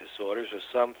psychiatric disorders, or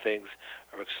some things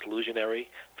are exclusionary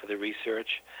for the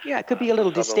research. Yeah, it could be a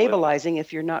little destabilizing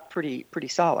if you're not pretty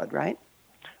solid, right?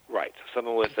 Right. So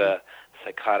someone with a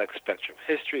psychotic spectrum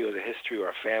history, or the history or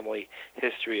a family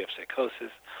history of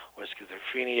psychosis or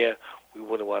schizophrenia, we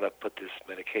wouldn't want to put this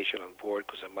medication on board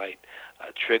because it might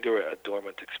trigger a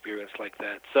dormant experience like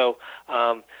that. So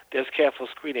there's careful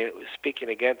screening, speaking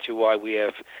again to why we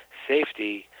have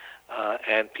safety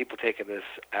and people taking this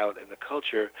out in the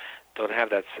culture don't have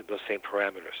those same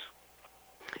parameters.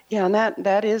 Yeah, and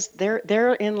that is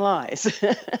therein lies.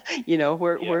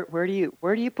 Where do you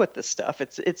put this stuff?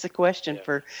 It's a question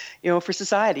for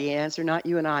society to answer, not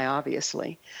you and I,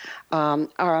 obviously.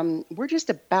 We're just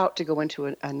about to go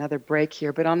into another break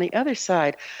here, but on the other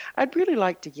side, I'd really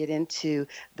like to get into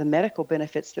the medical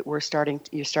benefits that you're starting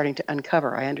to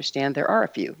uncover. I understand there are a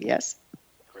few. Yes.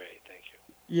 Great, thank you.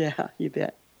 Yeah, you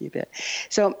bet. You bet.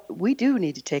 So we do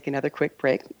need to take another quick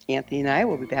break. Anthony and I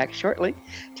will be back shortly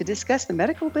to discuss the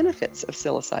medical benefits of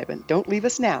psilocybin. Don't leave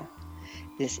us now.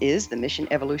 This is the Mission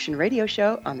Evolution Radio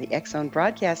Show on the X-Zone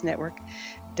Broadcast Network,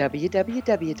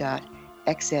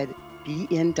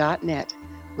 www.xzbn.net.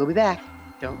 We'll be back.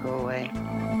 Don't go away.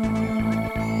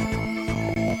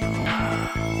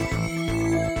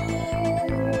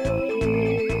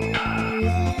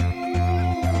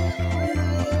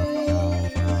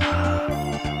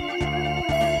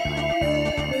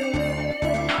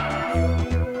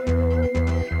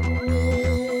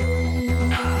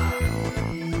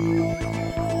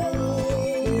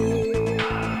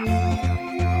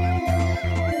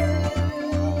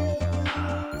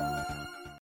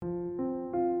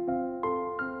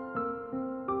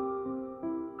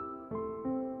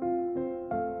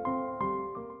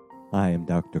 I am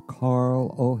Dr.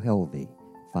 Carl O'Helvey,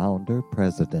 founder,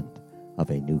 president of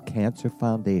a new cancer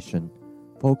foundation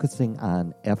focusing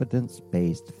on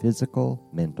evidence-based physical,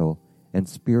 mental, and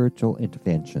spiritual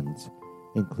interventions,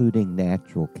 including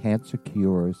natural cancer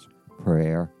cures,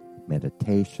 prayer,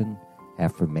 meditation,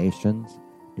 affirmations,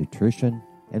 nutrition,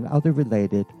 and other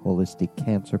related holistic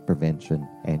cancer prevention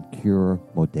and cure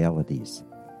modalities.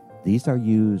 These are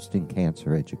used in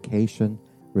cancer education,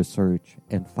 research,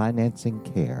 and financing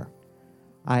care.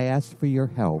 I ask for your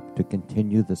help to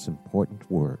continue this important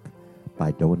work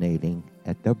by donating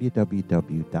at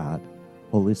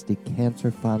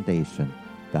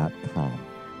www.holisticcancerfoundation.com.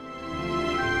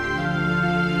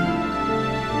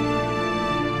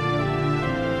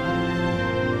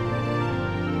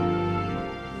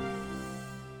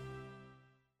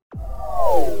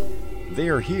 They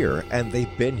are here, and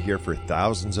they've been here for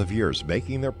thousands of years,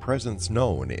 making their presence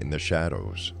known in the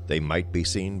shadows. They might be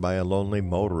seen by a lonely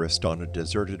motorist on a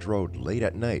deserted road late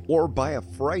at night, or by a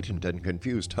frightened and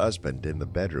confused husband in the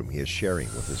bedroom he is sharing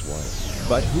with his wife.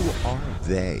 But who are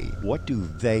they? What do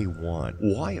they want?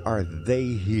 Why are they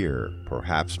here?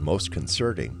 Perhaps most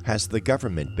concerning, has the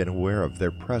government been aware of their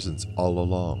presence all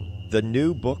along? The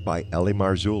new book by Ellie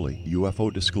Marzulli,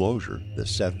 UFO Disclosure, the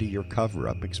 70-year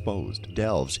cover-up exposed,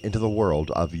 delves into the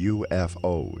world of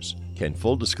UFOs. Can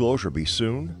full disclosure be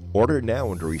soon? Order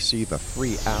now and receive a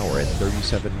free hour and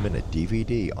 37-minute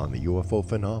DVD on the UFO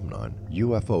phenomenon.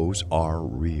 UFOs are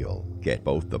real. Get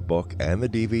both the book and the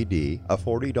DVD, a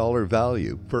 $40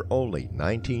 value, for only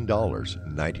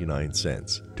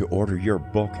 $19.99. To order your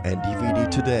book and DVD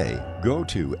today, go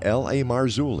to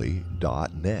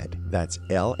lamarzulli.net. That's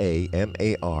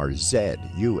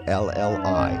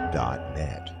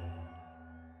LAMARZULLI.net.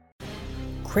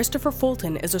 Christopher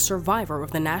Fulton is a survivor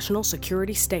of the national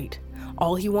security state.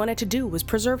 All he wanted to do was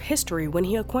preserve history when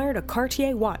he acquired a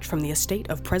Cartier watch from the estate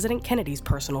of President Kennedy's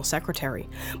personal secretary.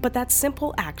 But that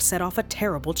simple act set off a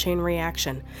terrible chain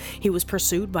reaction. He was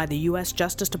pursued by the U.S.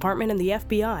 Justice Department and the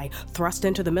FBI, thrust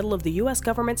into the middle of the U.S.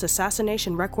 government's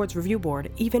Assassination Records Review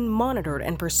Board, even monitored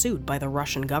and pursued by the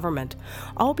Russian government.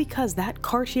 All because that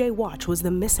Cartier watch was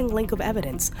the missing link of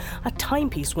evidence, a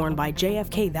timepiece worn by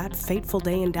JFK that fateful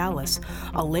day in Dallas,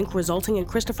 a link resulting in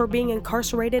Christopher being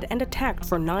incarcerated and attacked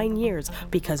for 9 years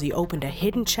because he opened a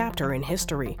hidden chapter in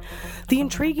history. The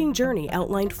intriguing journey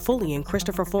outlined fully in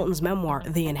Christopher Fulton's memoir,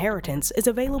 The Inheritance, is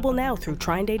available now through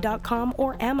TrineDay.com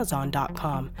or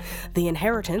Amazon.com. The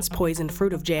Inheritance, Poisoned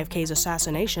Fruit of JFK's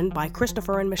Assassination by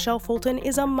Christopher and Michelle Fulton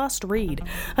is a must-read,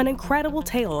 an incredible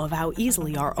tale of how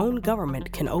easily our own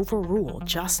government can overrule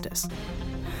justice.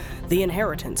 The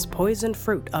Inheritance, Poisoned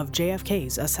Fruit of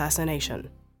JFK's Assassination.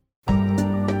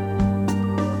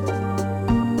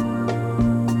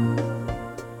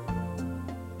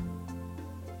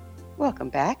 Welcome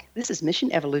back. This is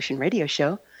Mission Evolution Radio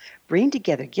Show, bringing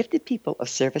together gifted people of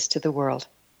service to the world.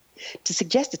 To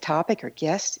suggest a topic or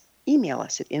guest, email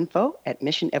us at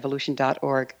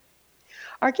info@missionevolution.org.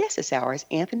 Our guest this hour is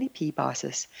Anthony P.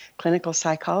 Bossis, clinical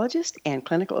psychologist and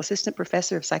clinical assistant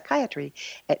professor of psychiatry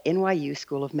at NYU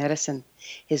School of Medicine.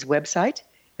 His website,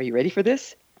 are you ready for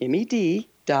this?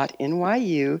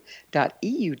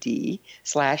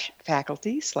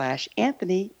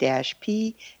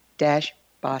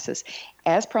 med.nyu.edu/faculty/Anthony-P-Bossis.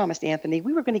 As promised, Anthony,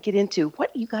 we were going to get into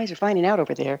what you guys are finding out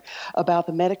over there about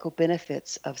the medical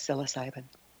benefits of psilocybin.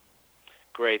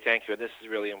 Great, thank you. And this is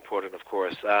really important, of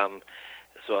course. So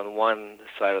on one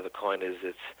side of the coin is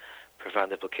its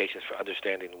profound implications for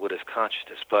understanding what is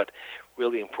consciousness, but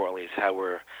really importantly is how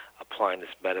we're applying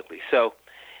this medically. So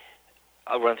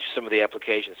I'll run through some of the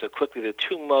applications. So quickly, the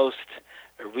two most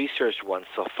researched ones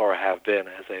so far have been,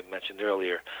 as I mentioned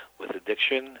earlier, with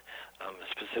addiction,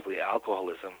 specifically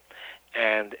alcoholism,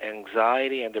 and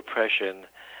anxiety and depression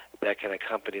that can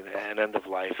accompany an end of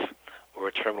life or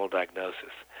a terminal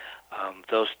diagnosis.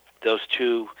 Those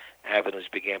two avenues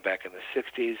began back in the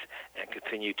 60s and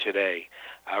continue today.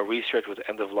 Our research with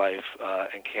end of life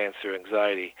and cancer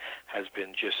anxiety has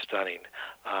been just stunning.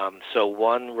 So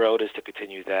one road is to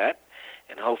continue that,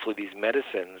 and hopefully these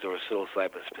medicines, or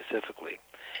psilocybin specifically,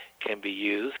 can be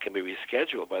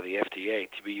rescheduled by the FDA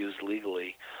to be used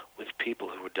legally with people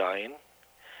who are dying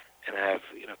and have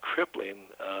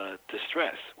crippling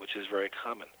distress, which is very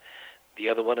common. The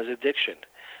other one is addiction.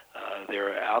 There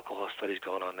are alcohol studies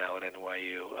going on now at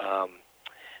NYU.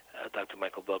 Dr.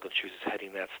 Michael Bogenschutz is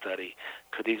heading that study.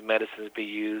 Could these medicines be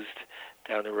used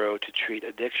down the road to treat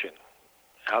addiction,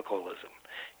 alcoholism?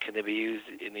 Can they be used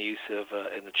in the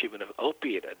treatment of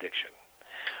opiate addiction?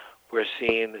 We're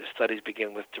seeing studies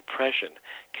begin with depression.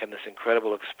 Can this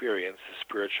incredible experience, the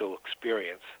spiritual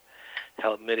experience,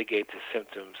 help mitigate the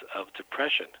symptoms of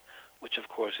depression, which of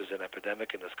course is an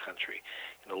epidemic in this country?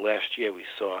 Last year we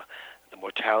saw the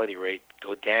mortality rate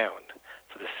go down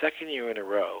for the second year in a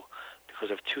row because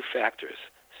of two factors,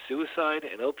 suicide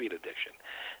and opiate addiction.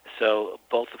 So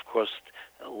both, of course,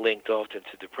 linked often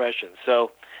to depression.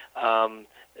 So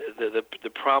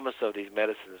the promise of these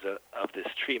medicines, of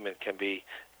this treatment, can be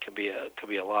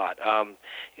a lot.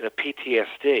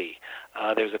 PTSD.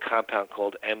 There's a compound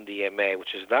called MDMA,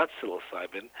 which is not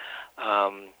psilocybin,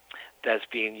 that's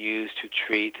being used to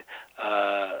treat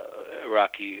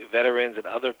Iraqi veterans and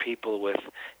other people with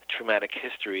traumatic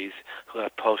histories who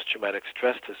have post-traumatic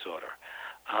stress disorder.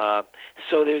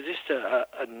 So there's just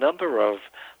a number of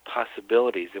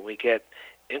possibilities, and we get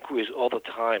inquiries all the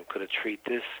time. Could it treat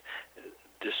this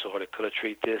disorder? Could it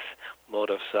treat this mode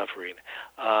of suffering?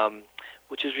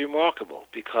 which is remarkable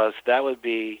because that would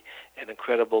be an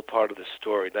incredible part of the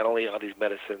story. Not only are these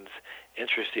medicines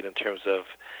interesting in terms of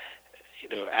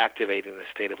activating a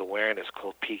state of awareness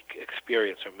called peak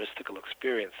experience or mystical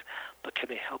experience, but can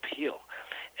they help heal?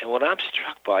 And what I'm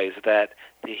struck by is that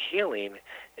the healing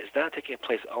is not taking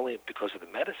place only because of the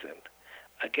medicine.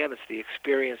 Again, it's the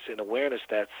experience and awareness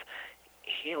that's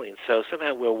healing. So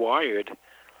somehow we're wired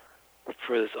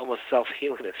for this almost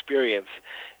self-healing experience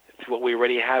through what we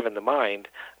already have in the mind,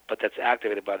 but that's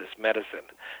activated by this medicine.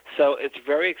 So it's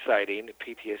very exciting.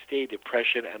 PTSD,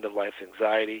 depression, end-of-life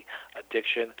anxiety,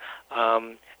 addiction,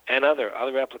 and other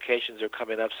applications are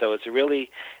coming up. So it's really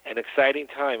an exciting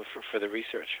time for the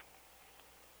research.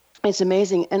 It's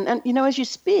amazing. And as you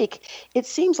speak, it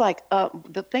seems like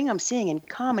the thing I'm seeing in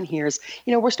common here is,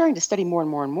 we're starting to study more and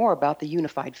more and more about the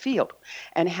unified field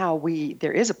and how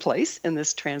there is a place in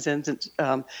this transcendent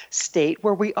state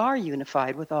where we are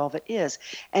unified with all that is.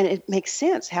 And it makes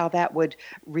sense how that would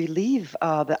relieve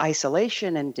the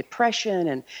isolation and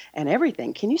depression and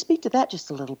everything. Can you speak to that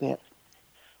just a little bit?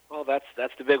 Well,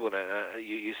 that's the big one.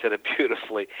 You said it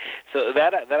beautifully. So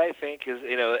that I think is,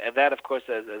 and that, of course,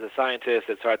 as a scientist,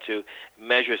 it's hard to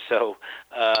measure so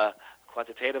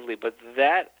quantitatively, but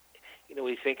that,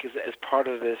 we think is as part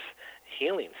of this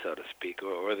healing, so to speak,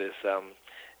 or this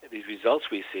these results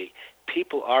we see.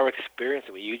 People are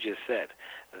experiencing what you just said,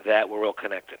 that we're all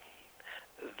connected,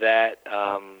 that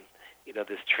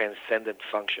this transcendent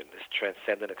function, this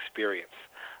transcendent experience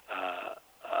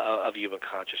of human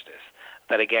consciousness,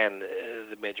 that again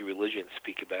the major religions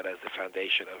speak about as the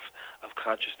foundation of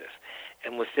consciousness.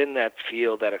 And within that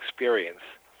field, that experience,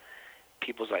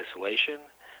 people's isolation,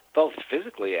 both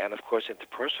physically and of course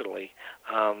interpersonally,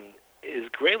 is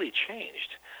greatly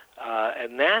changed.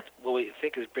 And that, what we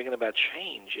think is bringing about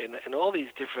change in all these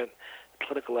different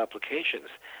clinical applications,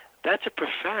 that's a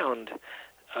profound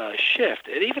shift.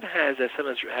 It even has, as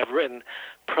some have written,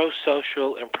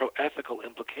 pro-social and pro-ethical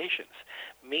implications,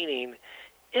 meaning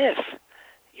if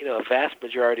a vast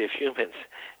majority of humans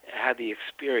had the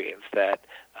experience that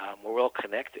we're all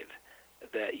connected,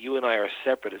 that you and I are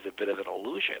separate is a bit of an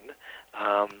illusion,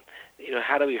 how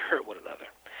do we hurt one another?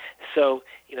 So,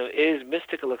 is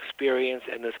mystical experience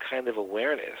and this kind of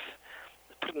awareness,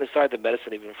 putting aside the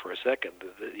medicine even for a second,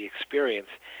 the experience,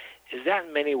 is that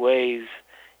in many ways,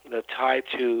 tied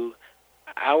to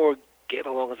our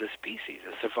getting along as a species,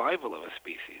 the survival of a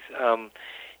species?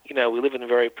 We live in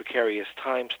very precarious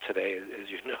times today, as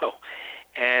you know,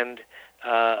 and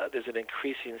there's an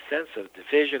increasing sense of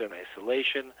division and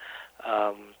isolation.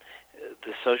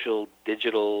 The social,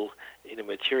 digital,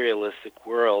 materialistic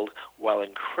world, while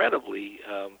incredibly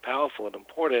powerful and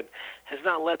important, has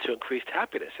not led to increased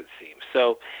happiness, it seems.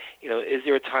 So, is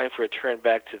there a time for a turn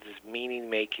back to this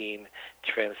meaning-making,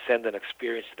 transcendent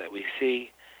experience that we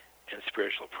see in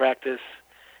spiritual practice,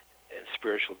 and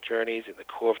spiritual journeys in the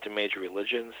core of the major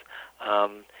religions,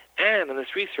 and in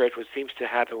this research, what seems to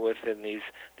happen within these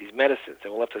medicines,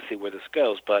 and we'll have to see where this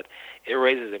goes, but it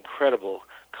raises incredible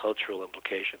cultural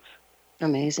implications.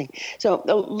 Amazing. So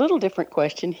a little different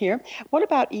question here. What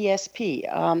about ESP?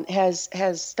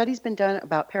 Has studies been done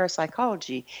about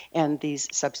parapsychology and these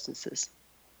substances?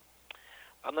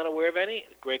 I'm not aware of any.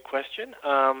 Great question.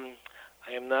 I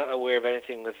am not aware of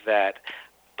anything with that.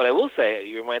 But I will say,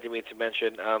 you reminded me to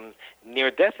mention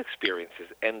near-death experiences,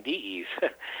 NDEs.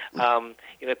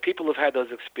 People who've had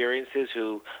those experiences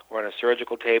who were on a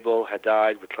surgical table, had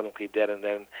died, were clinically dead, and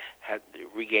then had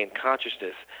regained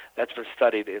consciousness. That's been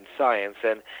studied in science,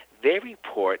 and they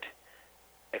report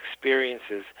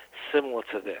experiences similar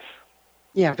to this.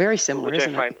 Yeah, very similar, which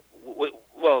isn't I find, it?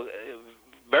 Well,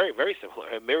 very, very similar.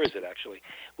 It mirrors it, actually,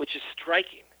 which is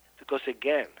striking because,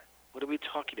 again, what are we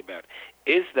talking about?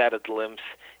 Is that a glimpse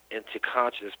into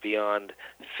consciousness beyond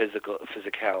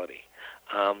physicality?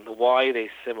 Why are they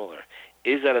similar?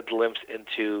 Is that a glimpse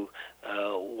into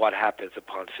what happens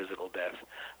upon physical death?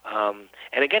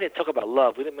 And again, it talk about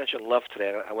love. We didn't mention love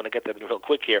today. I want to get that in real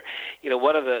quick here.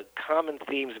 One of the common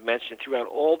themes mentioned throughout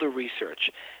all the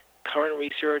research, current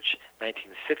research,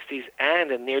 1960s, and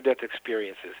in near-death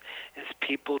experiences, is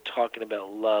people talking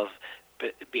about love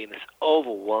being this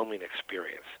overwhelming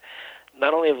experience,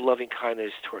 not only of loving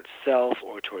kindness towards self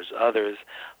or towards others,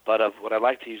 but of what I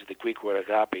like to use the Greek word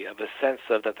agape, of a sense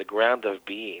of that the ground of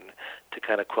being, to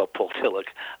kind of quote Paul Tillich,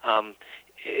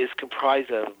 is comprised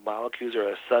of molecules or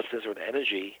a substance or an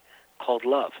energy called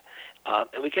love.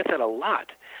 And we get that a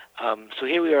lot. So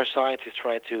here we are, scientists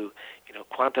trying to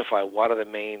quantify what are the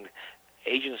main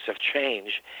agents of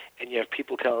change, and you have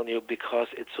people telling you because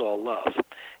it's all love.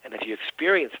 And if you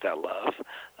experience that love,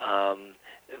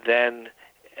 then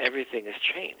everything has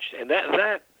changed. And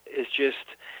that is just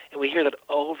And we hear that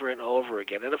over and over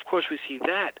again. And, of course, we see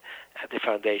that at the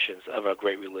foundations of our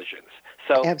great religions.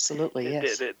 So absolutely,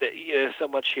 yes. There's so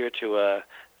much here to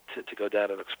go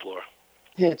down and explore.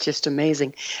 It's just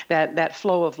amazing. That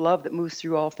flow of love that moves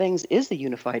through all things is the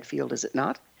unified field, is it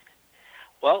not?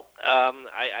 Well,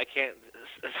 I can't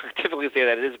typically say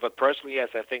that it is, but personally, yes,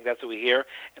 I think that's what we hear,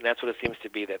 and that's what it seems to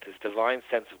be, that this divine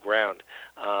sense of ground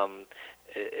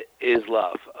is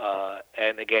love.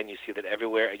 And again, you see that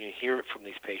everywhere, and you hear it from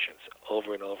these patients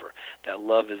over and over, that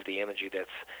love is the energy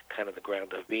that's kind of the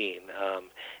ground of being.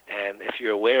 And if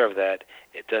you're aware of that,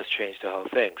 it does change the whole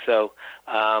thing. So,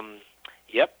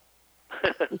 yep.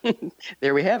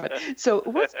 There we have it. So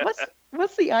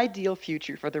what's the ideal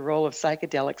future for the role of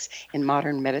psychedelics in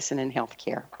modern medicine and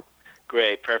healthcare?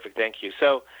 Great, perfect, thank you.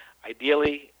 So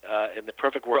ideally, in the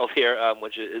perfect world here,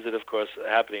 which isn't, of course,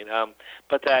 happening,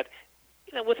 but that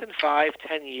within 5-10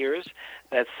 years,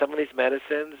 that some of these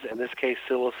medicines, in this case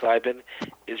psilocybin,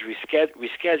 is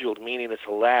rescheduled, meaning it's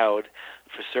allowed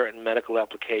for certain medical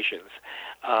applications.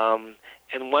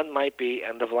 And one might be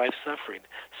end-of-life suffering.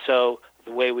 So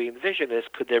the way we envision this,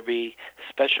 could there be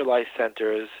specialized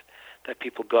centers that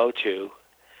people go to,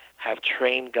 have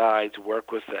trained guides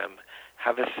work with them,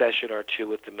 have a session or two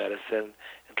with the medicine,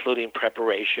 including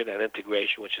preparation and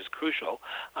integration, which is crucial,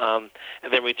 and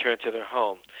then return to their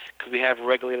home? Could we have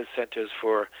regulated centers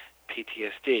for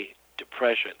PTSD,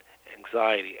 depression,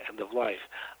 anxiety, end of life?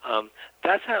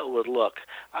 That's how it would look.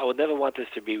 I would never want this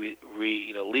to be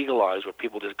legalized, where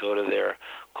people just go to their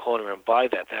corner and buy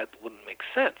that. That wouldn't make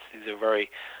sense. These are very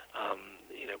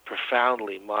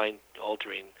profoundly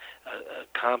mind-altering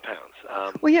compounds.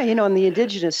 Well, yeah, in the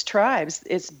indigenous tribes,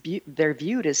 they're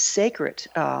viewed as sacred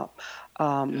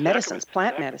medicines,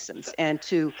 plant medicines, and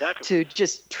to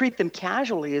just treat them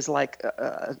casually is like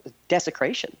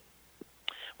desecration.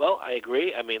 Well, I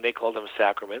agree. I mean, they call them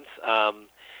sacraments,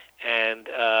 and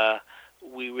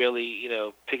we really,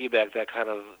 piggyback that kind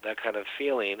of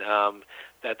feeling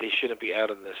that they shouldn't be out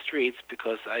in the streets,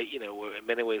 because in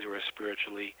many ways we're a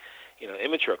spiritually,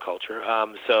 immature culture.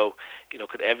 So,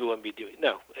 could everyone be doing?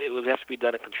 No, it would have to be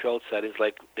done in controlled settings,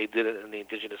 like they did it in the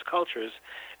indigenous cultures,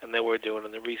 and they were doing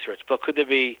in the research. But could there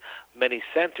be many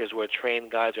centers where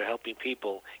trained guides are helping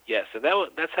people? Yes, and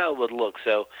that's how it would look.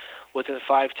 So, within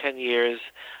 5-10 years,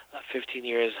 15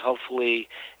 years, hopefully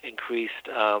increased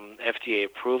FDA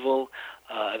approval,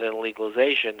 and then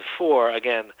legalization for,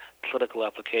 again, clinical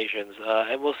applications.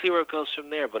 And we'll see where it goes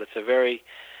from there, but it's a very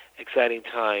exciting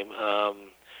time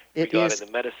regarding the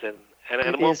medicine,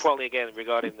 and more importantly, again,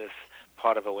 regarding this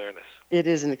part of awareness. It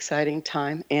is an exciting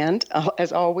time, and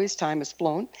as always, time has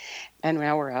flown, and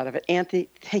now we're out of it. Anthony,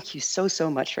 thank you so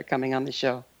much for coming on the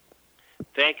show.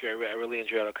 Thank you. I really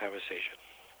enjoyed our conversation.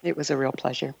 It was a real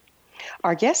pleasure.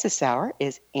 Our guest this hour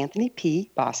is Anthony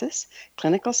P. Bossis,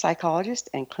 clinical psychologist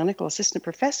and clinical assistant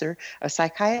professor of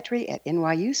psychiatry at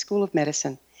NYU School of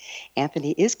Medicine.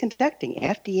 Anthony is conducting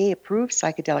FDA-approved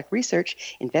psychedelic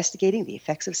research investigating the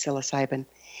effects of psilocybin.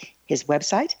 His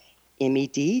website,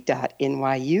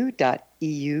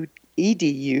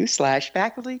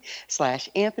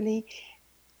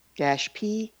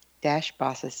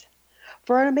 med.nyu.edu/faculty/Anthony-P-Bossis.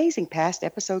 For an amazing past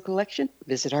episode collection,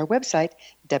 visit our website,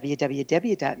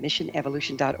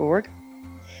 www.missionevolution.org.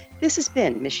 This has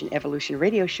been Mission Evolution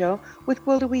Radio Show with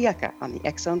Gwilda Wiyaka on the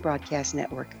X Zone Broadcast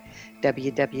Network,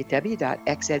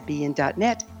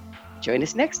 www.xzbn.net. Join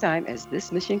us next time as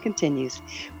this mission continues,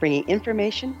 bringing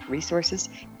information, resources,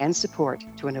 and support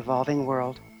to an evolving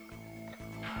world.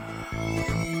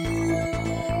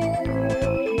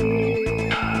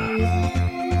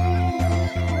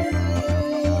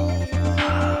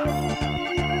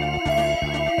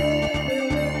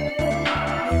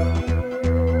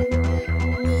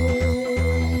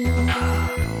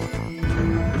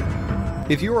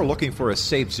 If you are looking for a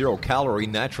safe, zero-calorie,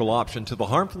 natural option to the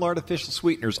harmful artificial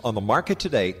sweeteners on the market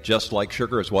today, Just Like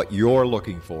Sugar is what you're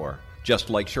looking for. Just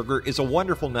Like Sugar is a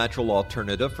wonderful natural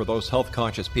alternative for those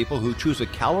health-conscious people who choose a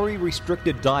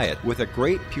calorie-restricted diet with a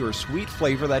great, pure, sweet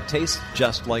flavor that tastes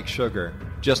just like sugar.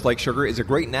 Just Like Sugar is a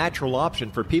great natural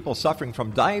option for people suffering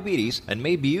from diabetes and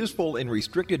may be useful in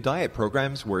restricted diet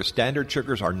programs where standard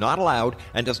sugars are not allowed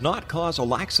and does not cause a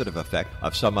laxative effect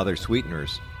of some other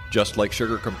sweeteners. Just Like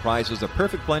Sugar comprises a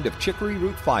perfect blend of chicory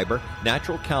root fiber,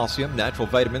 natural calcium, natural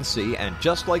vitamin C, and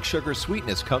Just Like Sugar's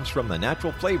sweetness comes from the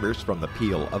natural flavors from the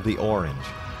peel of the orange.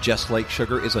 Just Like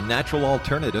Sugar is a natural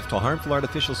alternative to harmful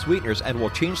artificial sweeteners and will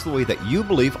change the way that you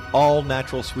believe all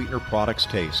natural sweetener products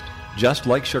taste. Just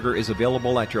Like Sugar is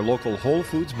available at your local Whole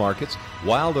Foods markets,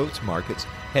 Wild Oats markets,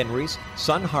 Henry's,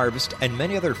 Sun Harvest, and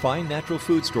many other fine natural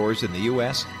food stores in the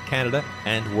U.S., Canada,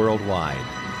 and worldwide.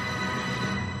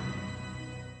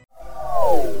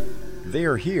 They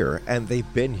are here, and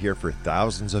they've been here for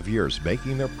thousands of years,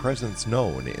 making their presence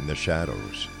known in the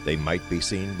shadows. They might be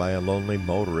seen by a lonely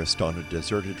motorist on a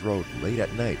deserted road late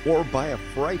at night, or by a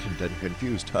frightened and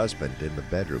confused husband in the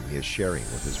bedroom he is sharing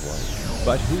with his wife.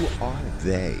 But who are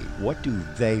they? What do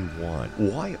they want?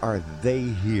 Why are they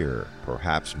here?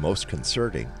 Perhaps most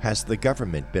concerning, has the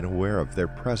government been aware of their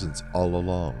presence all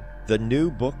along? The new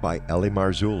book by Ellie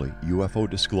Marzulli, UFO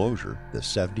Disclosure, the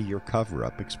 70-year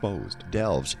cover-up exposed,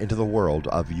 delves into the world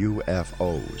of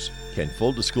UFOs. Can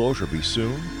full disclosure be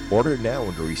soon? Order now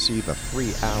and receive a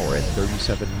free hour and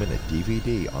 37-minute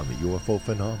DVD on the UFO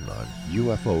phenomenon.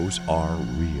 UFOs are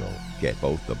real. Get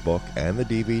both the book and the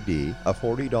DVD, a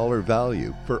 $40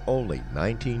 value, for only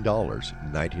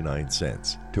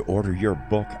 $19.99. To order your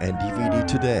book and DVD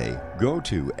today, go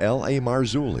to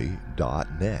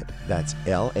lamarzulli.net. That's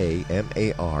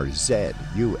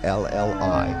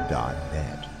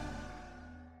LAMARZULLI.net.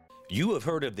 You have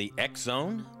heard of the X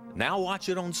Zone? Now watch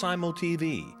it on Simul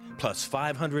TV, plus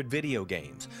 500 video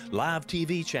games, live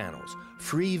TV channels,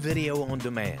 free video on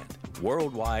demand,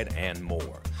 worldwide, and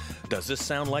more. Does this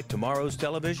sound like tomorrow's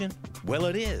television? Well,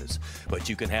 it is, but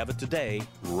you can have it today,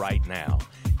 right now.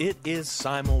 It is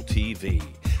Simul TV.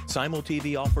 Simul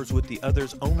TV offers what the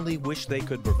others only wish they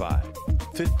could provide.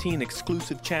 15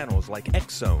 exclusive channels like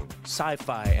X-Zone,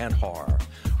 Sci-Fi, and Horror.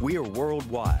 We are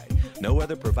worldwide. No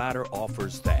other provider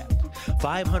offers that.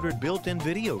 500 built-in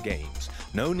video games.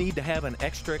 No need to have an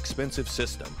extra expensive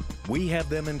system. We have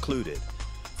them included.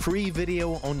 Free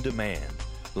video on demand.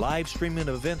 Live streaming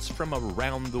events from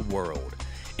around the world.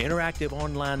 Interactive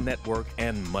online network,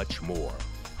 and much more.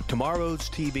 Tomorrow's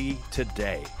TV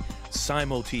today.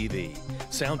 Simul TV.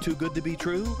 Sound too good to be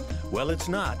true? Well, it's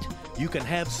not. You can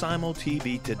have Simul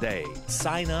TV today.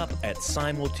 Sign up at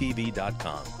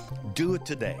simultv.com. Do it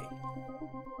today.